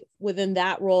the way, within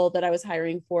that role that I was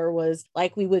hiring for was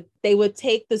like, they would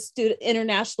take the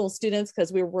international students,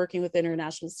 because we were working with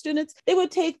international students. They would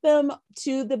take them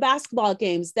to the basketball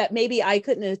games that maybe I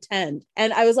couldn't attend.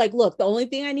 And I was like, look, the only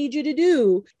thing I need you to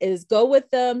do is go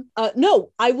with them.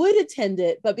 No, I would attend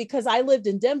it. But because I lived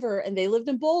in Denver and they lived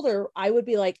in Boulder, I would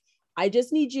be like, I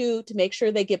just need you to make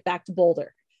sure they get back to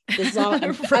Boulder. This is all,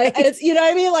 right. you know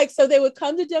what I mean? Like, so they would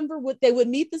come to Denver, they would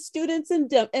meet the students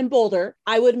in Boulder.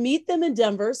 I would meet them in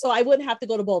Denver, so I wouldn't have to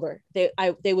go to Boulder.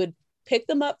 They would pick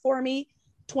them up for me,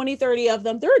 20, 30 of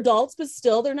them. They're adults, but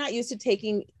still they're not used to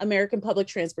taking American public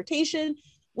transportation.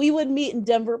 We would meet in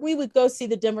Denver. We would go see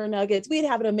the Denver Nuggets. We'd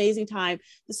have an amazing time.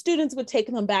 The students would take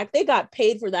them back. They got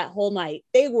paid for that whole night.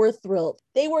 They were thrilled.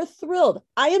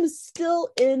 I am still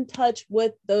in touch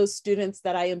with those students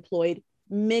that I employed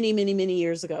many, many, many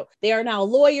years ago. They are now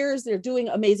lawyers. They're doing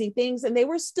amazing things. And they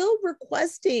were still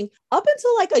requesting, up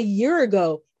until like a year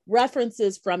ago,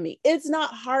 references from me. It's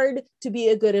not hard to be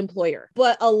a good employer,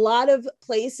 but a lot of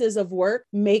places of work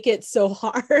make it so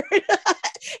hard.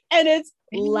 And it's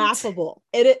laughable.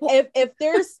 If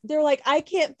they're like, I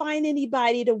can't find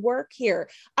anybody to work here.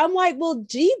 I'm like, well,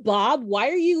 gee, Bob, why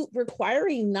are you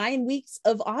requiring 9 weeks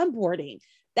of onboarding?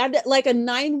 That like a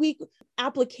 9-week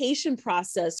application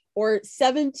process or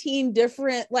 17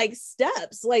 different like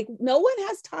steps. Like no one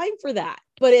has time for that.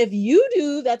 But if you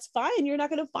do, that's fine. You're not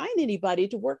going to find anybody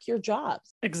to work your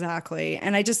jobs. Exactly.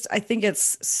 And I think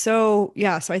it's so,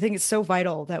 so I think it's so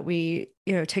vital that we,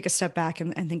 take a step back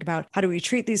and think about how do we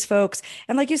treat these folks?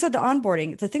 And like you said, the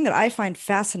onboarding, the thing that I find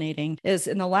fascinating is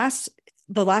in the last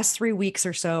 3 weeks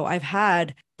or so, I've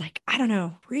had like, I don't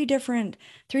know, three different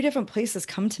places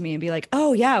come to me and be like,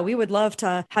 oh yeah, we would love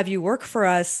to have you work for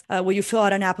us. Will you fill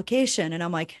out an application? And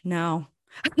I'm like, no.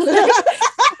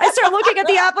 I start looking at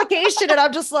the application and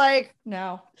I'm just like,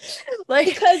 no. Like,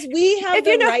 because we have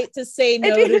the right to say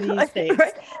no to these things.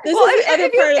 Right? This is the other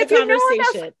part of the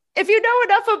conversation. If you know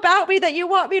enough about me that you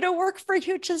want me to work for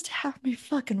you, just have me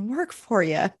fucking work for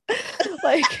you.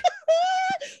 Like,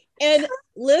 and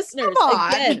listeners,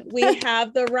 again, we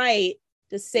have the right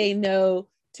to say no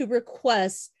to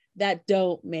requests that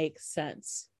don't make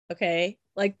sense. Okay.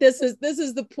 Like this is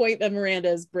the point that Miranda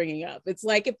is bringing up. It's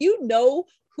like, if you know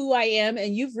who I am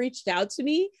and you've reached out to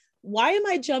me, why am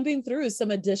I jumping through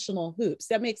some additional hoops?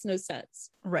 That makes no sense.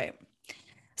 Right.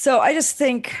 So I just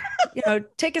think,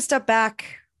 take a step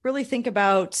back, really think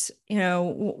about,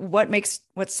 what makes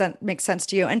sense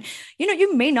to you. And,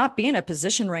 you may not be in a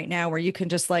position right now where you can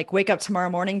just like wake up tomorrow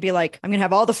morning, be like, I'm going to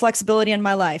have all the flexibility in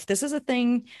my life. This is a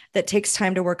thing that takes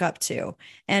time to work up to.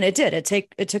 And it did.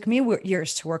 It took me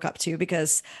years to work up to,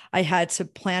 because I had to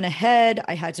plan ahead.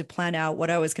 I had to plan out what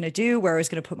I was going to do, where I was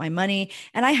going to put my money.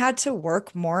 And I had to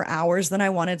work more hours than I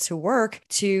wanted to work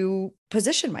to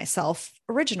position myself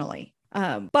originally.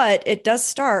 But it does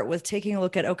start with taking a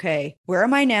look at, okay, where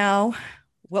am I now?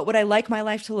 What would I like my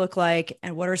life to look like?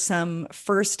 And what are some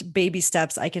first baby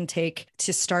steps I can take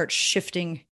to start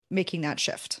making that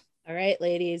shift? All right,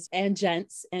 ladies and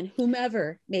gents, and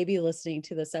whomever may be listening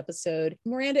to this episode,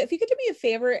 Miranda, if you could do me a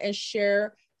favor and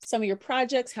share some of your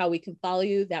projects, how we can follow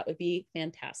you, that would be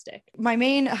fantastic. My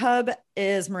main hub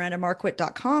is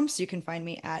mirandamarquit.com. So you can find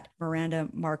me at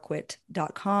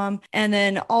mirandamarquit.com. And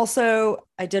then also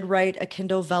I did write a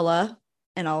Kindle Vella,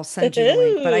 and I'll send you the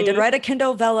link, but I did write a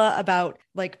Kindle Vella about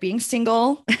like being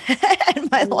single and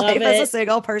my life as a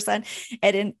single person.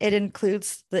 It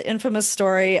includes the infamous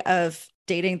story of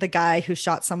dating the guy who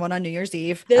shot someone on New Year's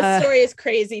Eve. This story is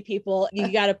crazy, people.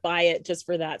 You got to buy it just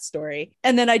for that story.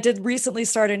 And then I did recently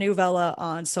start a new Vella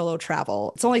on solo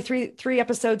travel. It's only three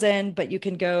episodes in, but you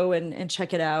can go and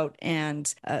check it out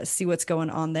and see what's going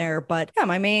on there. But yeah,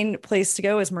 my main place to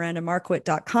go is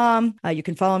mirandamarquit.com. You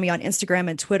can follow me on Instagram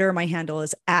and Twitter. My handle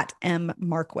is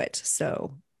 @mmarquit.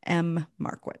 So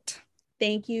mmarquit.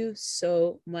 Thank you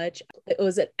so much. It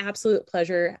was an absolute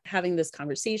pleasure having this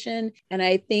conversation. And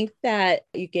I think that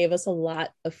you gave us a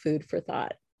lot of food for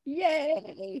thought.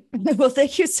 Yay. Well,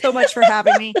 thank you so much for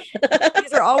having me.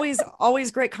 These are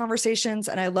always great conversations.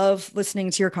 And I love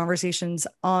listening to your conversations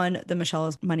on the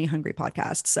Michelle's Money Hungry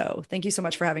podcast. So thank you so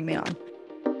much for having me on.